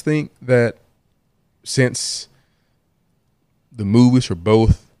guys think that since the movies for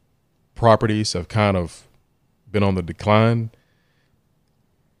both properties have kind of been on the decline,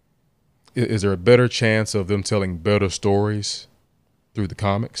 is there a better chance of them telling better stories through the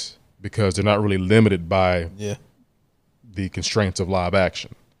comics because they're not really limited by the constraints of live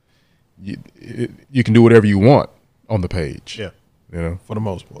action? You can do whatever you want on the page. Yeah. You know, for the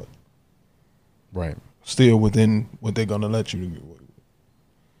most part. right. Still within what they're gonna let you do.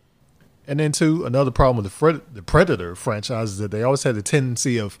 And then too, another problem with the Predator franchise is that they always had the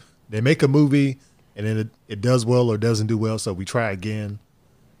tendency of they make a movie and then it does well or doesn't do well, so we try again.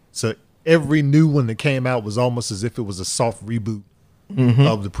 So every new one that came out was almost as if it was a soft reboot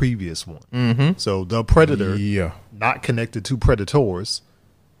of the previous one. So the Predator, not connected to Predators,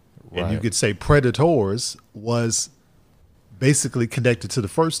 and you could say Predators was basically connected to the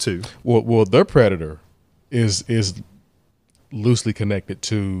first two. Well, the Predator is loosely connected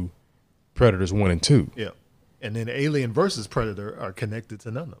to Predators 1 and 2. Yeah. And then Alien versus Predator are connected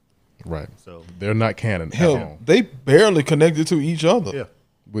to none of them. Right. So they're not canon at Hell, all. they barely connected to each other. yeah.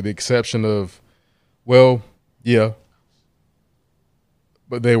 With the exception of, well, yeah.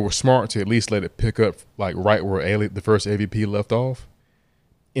 But they were smart to at least let it pick up like right where the first AVP left off.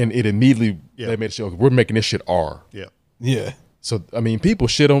 And it immediately, they made it show, we're making this shit R. Yeah. Yeah. So, I mean, people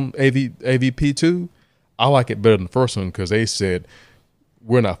shit on AVP 2. I like it better than the first one because they said,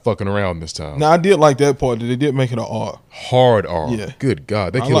 we're not fucking around this time. Now I did like that part that they did make it an R. Hard R. Yeah. Good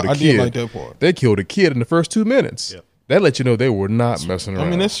God. They killed a kid. I did like that part. They killed a kid in the first 2 minutes. Yeah. That let you know they were not messing around. I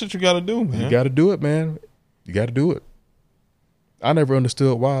mean, that's shit you got to do, man. You got to do it, man. You got to do it. I never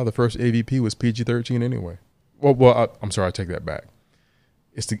understood why the first AVP was PG-13 anyway. Well, I'm sorry, I take that back.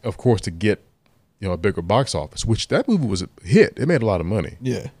 It's of course to get a bigger box office, which that movie was a hit. It made a lot of money.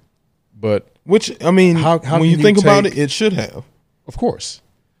 Yeah. But which I mean, how when you think about it, it should have. Of course.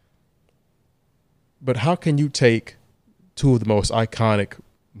 But how can you take two of the most iconic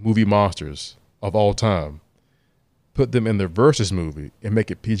movie monsters of all time, put them in their versus movie, and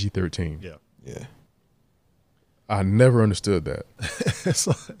make it PG-13? Yeah. Yeah. I never understood that.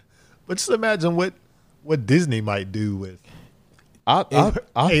 But just imagine what Disney might do with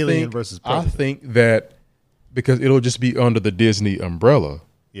Alien versus Predator. I think that because it'll just be under the Disney umbrella.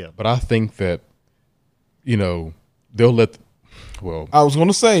 Yeah. But I think that, they'll let, I was going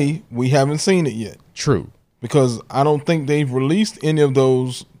to say, we haven't seen it yet. True. Because I don't think they've released any of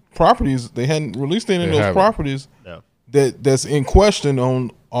those properties. They hadn't released any of those properties that's in question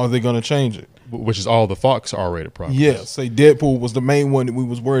on, are they going to change it? Which is all the Fox R-rated properties. Yeah, say Deadpool was the main one that we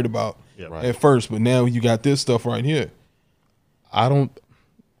was worried about at first, but now you got this stuff right here. I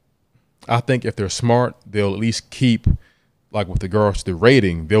think if they're smart, they'll at least keep, like with regards to the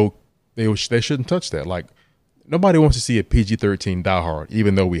rating, they shouldn't touch that. Like, nobody wants to see a PG-13 Die Hard,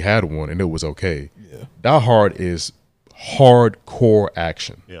 even though we had one and it was okay. Yeah. Die Hard is hardcore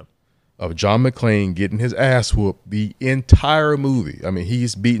action. Yeah. Of John McClane getting his ass whooped the entire movie. I mean,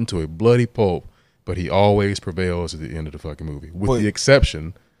 he's beaten to a bloody pulp, but he always prevails at the end of the fucking movie, with the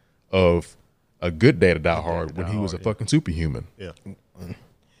exception of A Good Day to Die Hard when he was a fucking superhuman. Yeah.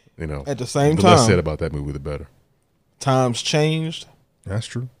 At the same the time, less said about that movie, the better. Times changed. That's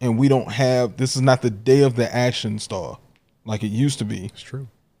true. And we don't have, this is not the day of the action star like it used to be. It's true.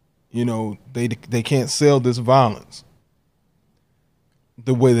 They can't sell this violence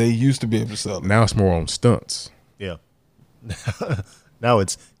the way they used to be able to sell it. Now it's more on stunts. Yeah. Now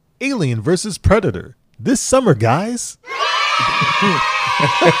it's Alien versus Predator this summer, guys.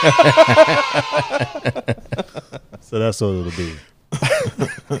 So that's what it'll be.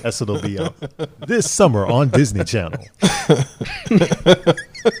 That's what it'll be out this summer on Disney Channel.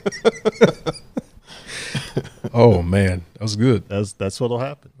 Oh man, that was good. That's what'll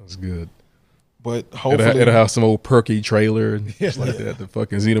happen. That was good. But hopefully it'll have some old perky trailer and just like that. The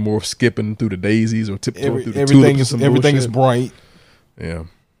fucking xenomorph skipping through the daisies or tiptoeing through the tulips. Everything is bright. Yeah.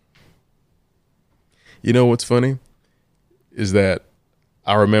 You know what's funny is that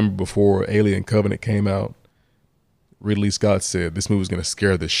I remember before Alien Covenant came out, Ridley Scott said this movie was going to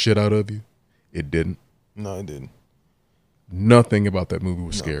scare the shit out of you. It didn't. No, it didn't. Nothing about that movie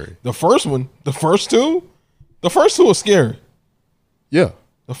was scary. The first two are scary. Yeah.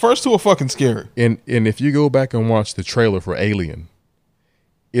 The first two are fucking scary. And if you go back and watch the trailer for Alien,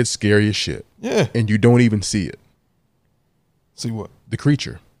 it's scary as shit. Yeah. And you don't even see it. See what? The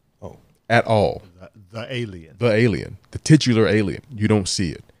creature. Oh. At all. The alien. The alien. The titular alien. You don't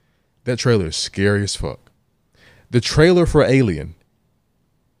see it. That trailer is scary as fuck. The trailer for Alien,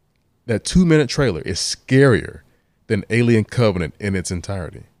 that 2-minute trailer, is scarier than Alien Covenant in its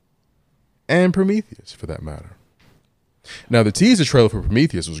entirety. And Prometheus, for that matter. Now, the teaser trailer for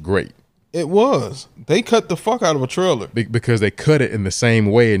Prometheus was great. It was. They cut the fuck out of a trailer. Because they cut it in the same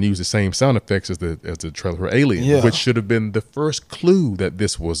way and used the same sound effects as the trailer for Alien, Yeah. which should have been the first clue that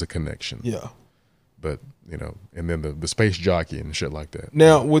this was a connection. Yeah. But and then the space jockey and shit like that.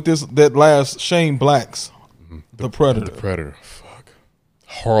 Now with that last Shane Black's the Predator. The Predator, fuck,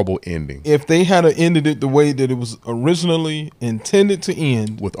 horrible ending If they had ended it the way that it was originally intended to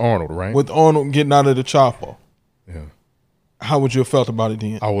end, with Arnold, right? with Arnold getting out of the chopper, Yeah, how would you have felt about it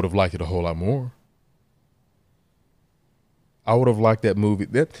then? I would have liked it a whole lot more. I would have liked that movie.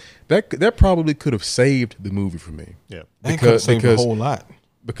 That probably could have saved the movie for me. Yeah. That could have saved a whole lot.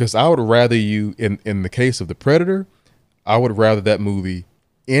 Because I would rather you, in the case of the Predator, I would rather that movie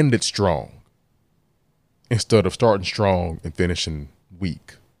ended strong instead of starting strong and finishing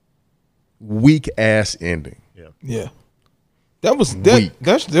weak. Weak ass ending. Yeah. Yeah, that was that. Weak.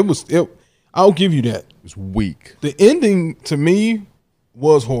 That was it. I'll give you that. It was weak. The ending to me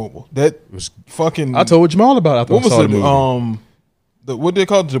was horrible. That It was. fucking. I told Jamal about it after what I was saw it? the movie. The what they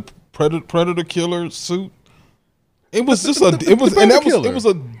call it, the predator killer suit. It was just a. the It was, and that was. Predator It was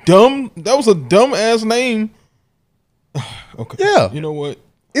a dumb. That was a dumb ass name. Okay. Yeah. You know what?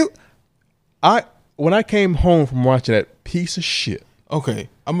 When I came home from watching that piece of shit, Okay.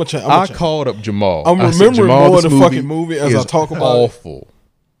 I'm gonna change. I called up Jamal. I'm I said, remembering Jamal, more of this the fucking movie as I is talk about it. awful.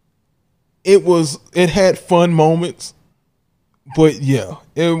 It had fun moments, but yeah,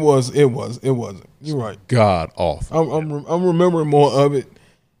 it wasn't. You're right. God awful. I'm remembering more of it.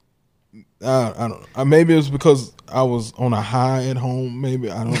 I don't know. Maybe it was because I was on a high at home.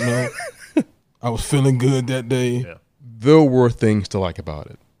 Maybe I don't know. I was feeling good that day. Yeah. There were things to like about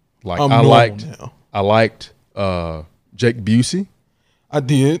it. Like I'm I normal liked now. Jake Busey I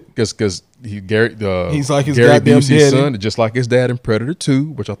did. because He's like his Gary goddamn Busey's daddy. son, just like his dad in Predator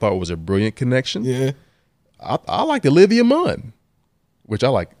 2, which I thought was a brilliant connection. Yeah. I liked Olivia Munn, which I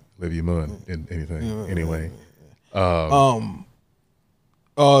like Olivia Munn in anything anyway.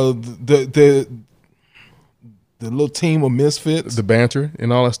 The little team of misfits. The banter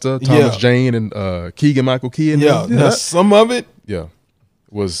and all that stuff. Thomas Yeah. Jane and Keegan Michael Key. And Yeah. Now, some of it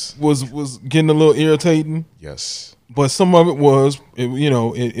was was getting a little irritating, yes. but some of it was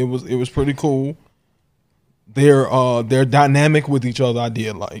it was pretty cool. They're dynamic with each other. I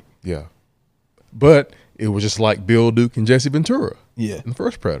did like. Yeah. But it was just like Bill Duke and Jesse Ventura Yeah. in the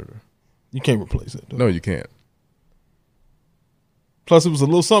first Predator. You can't replace it. Though. No, you can't. Plus, it was a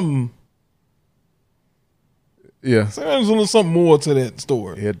little something. Yeah. There was a little something more to that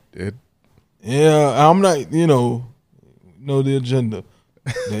story. It Yeah, I'm not. Know the agenda.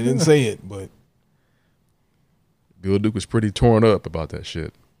 They didn't say it, but Bill Duke was pretty torn up about that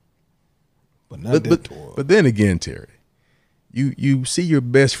shit. not that tore. But then again, Terry, you see your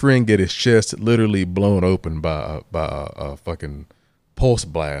best friend get his chest literally blown open by a fucking pulse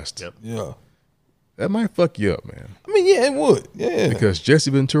blast. Yep. Yeah. That might fuck you up, man. I mean, yeah, it would. Yeah. Because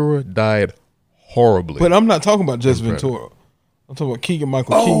Jesse Ventura died horribly. But I'm not talking about Jesse Predator. Ventura. I'm talking about Keegan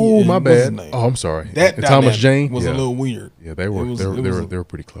Michael Key. Oh, and my what's his bad. name? Oh, I'm sorry. That And Thomas dynamic Jane was yeah. a little weird. Yeah, they were they were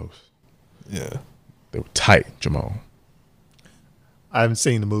pretty close. Yeah. They were tight, Jamal. I haven't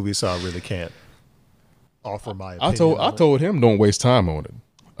seen the movie, so I really can't offer my opinion. I told him don't waste time on it.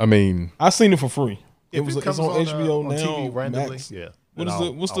 I mean, I seen it for free. If It's comes on HBO now. TV randomly, Max. yeah. What then is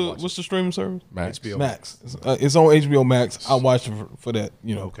I'll watch what's the streaming service? Max. HBO. Max. It's on HBO Max. I watched it for that.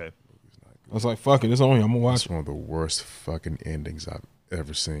 Okay. I was like, fuck it, it's on here. I'm gonna watch It's it. one of the worst fucking endings I've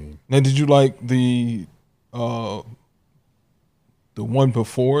ever seen. Now, did you like the one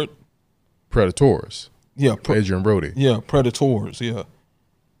before it? Predators. Yeah, Adrian Brody. yeah, Predators. Yeah,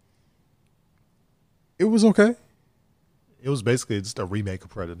 It was okay, It was basically just a remake of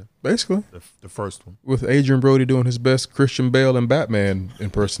Predator, basically, the first one. with Adrian Brody doing his best Christian Bale and Batman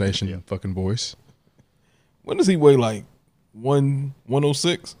impersonation Yeah. fucking voice. when does he weigh? Like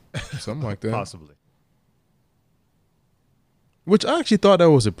 106? Something like that. Possibly. Which I actually thought that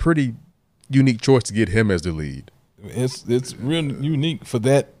was a pretty unique choice to get him as the lead. It's real unique for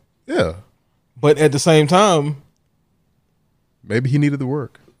that, Yeah. but at the same time, Maybe he needed the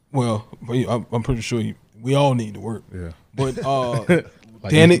work. well, I'm pretty sure we all need to work. Yeah. But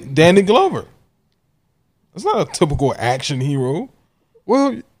Like, Danny Glover, it's not a typical action hero.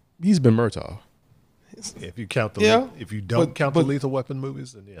 Well, he's been Murtaugh. If you count the Yeah, if you don't but- count but- the Lethal Weapon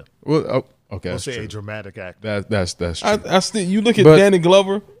movies, then yeah, Well, okay, we'll that's say true. a dramatic actor. That's true. I still you look at But- Danny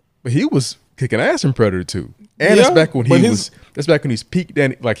Glover. But he was kicking ass in Predator 2. And Yeah, that's back when but that's back when he's peaked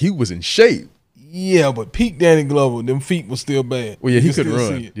Danny, like he was in shape. Yeah, but peak Danny Glover, them feet was still bad. Well, yeah, he You could still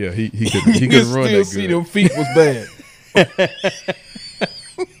see run. it. Yeah, he could You he can could run still that see good. them feet was bad.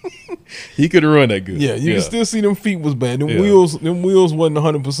 He could run that good. Yeah, you can still see them feet was bad. Them Yeah. wheels wasn't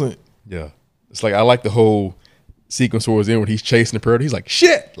 100%. Yeah. It's like I like the whole sequence towards the end when he's chasing the predator. He's like,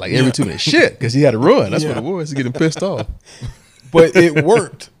 shit. Like every 2 minutes, shit. Because he had to run. That's what it was. He's getting pissed off. But it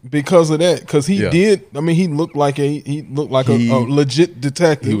worked because of that. Because he did. I mean, he looked like a legit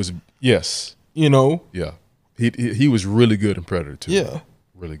detective. He was, yes. You know? Yeah. He was really good in Predator 2. Yeah.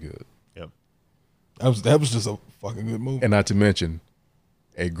 Really good. Yep. That was just a fucking good movie. And not to mention,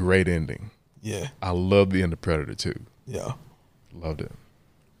 a great ending. Yeah. I love the end of Predator 2. Yeah. Loved it.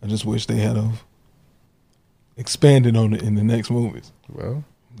 I just wish they had expanded on it in the next movies. Well,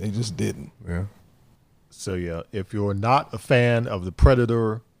 they just didn't. Yeah. So yeah, if you're not a fan of the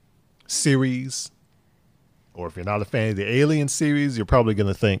Predator series, or if you're not a fan of the Alien series, you're probably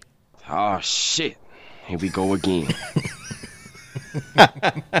going to think, oh shit, here we go again.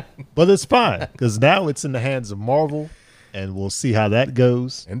 but it's fine because now it's in the hands of Marvel, and we'll see how that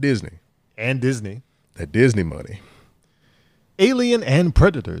goes. And Disney. That Disney money. Alien and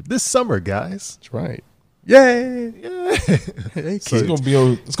Predator this summer, guys. That's right. Yay! Yeah. Hey, kids.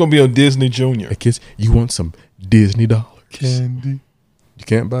 It's gonna be on Disney Junior. Hey, kids, you want some Disney dollars? Candy. You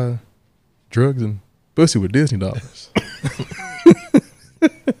can't buy drugs and pussy with Disney dollars.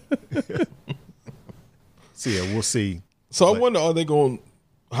 So yeah, we'll see. So I wonder, how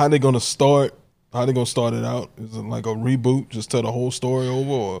they gonna start it out? Is it like a reboot, just tell the whole story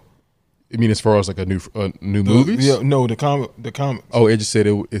over, or I mean, as far as like a new movies? Yeah, no, the comics. Oh, it just said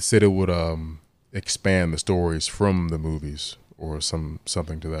it would expand the stories from the movies or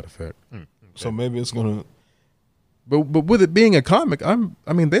something to that effect. Okay. So maybe it's gonna. But with it being a comic, I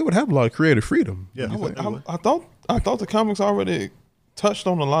mean, they would have a lot of creative freedom. Yeah, I thought the comics already touched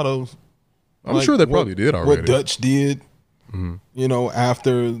on a lot of. I'm sure they probably did already. What Dutch did, you know,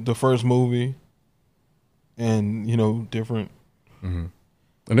 after the first movie, and you know, different. Mm-hmm.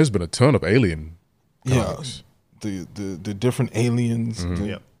 And there's been a ton of Alien comics. Yeah, the different aliens,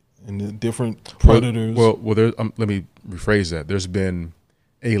 Mm-hmm. and the different predators. Well, there. Let me rephrase that. There's been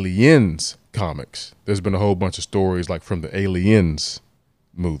Aliens comics. There's been a whole bunch of stories like from the Aliens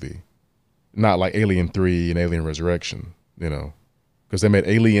movie, not like Alien 3 and Alien Resurrection. You know, because they made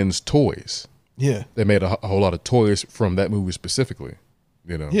Aliens toys. Yeah, they made a whole lot of toys from that movie specifically.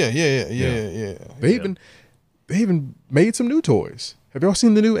 You know. Yeah. They even made some new toys. Have y'all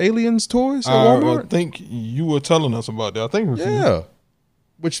seen the new Aliens toys at Walmart? I think you were telling us about that. I think it was you.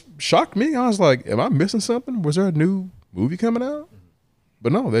 Which shocked me. I was like, am I missing something? Was there a new movie coming out?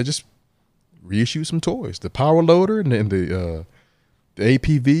 But no, they just reissued some toys. The power loader and the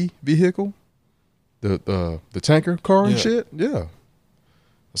APV vehicle, the tanker car and shit. Yeah. I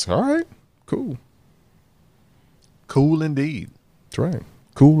was like, all right, cool. Cool indeed. That's right.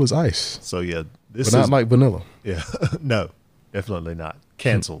 Cool as ice. So yeah, but not like vanilla. Yeah, no, definitely not.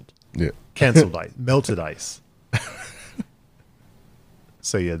 Canceled. Yeah. Canceled ice. Melted ice.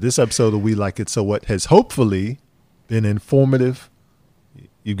 So yeah, this episode of We Like It So What has hopefully been informative.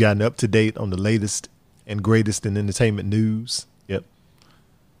 You've gotten up to date on the latest and greatest in entertainment news. Yep.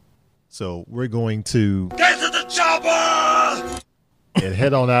 So we're going to get to the chopper and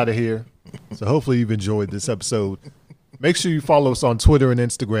head on out of here. So hopefully you've enjoyed this episode. Make sure you follow us on Twitter and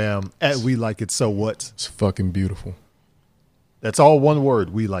Instagram at We Like It So What. It's fucking beautiful. That's all one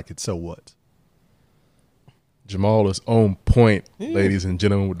word. We like it so what. Jamal is on point, ladies and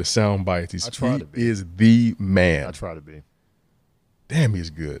gentlemen, with the sound bites. He is the man. I try to be. Damn, he's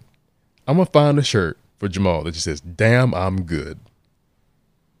good. I'm going to find a shirt for Jamal that just says, damn, I'm good.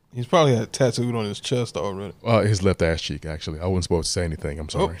 He's probably had tattooed on his chest already. His left ass cheek, actually. I wasn't supposed to say anything. I'm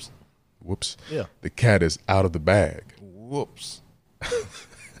sorry. Oops. Whoops. Yeah. The cat is out of the bag. Whoops.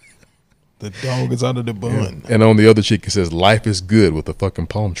 The dog is out of the bun. And on the other cheek, it says, life is good with a fucking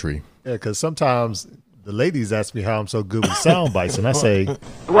palm tree. Yeah, because sometimes the ladies ask me how I'm so good with sound bites, and I say,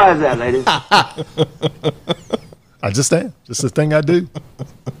 Why is that, ladies? I just am. Just a thing I do.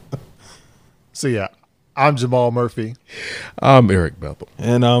 So yeah, I'm Jamal Murphy. I'm Eric Bethel.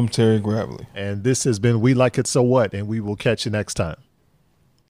 And I'm Terry Gravely. And this has been We Like It So What, and we will catch you next time.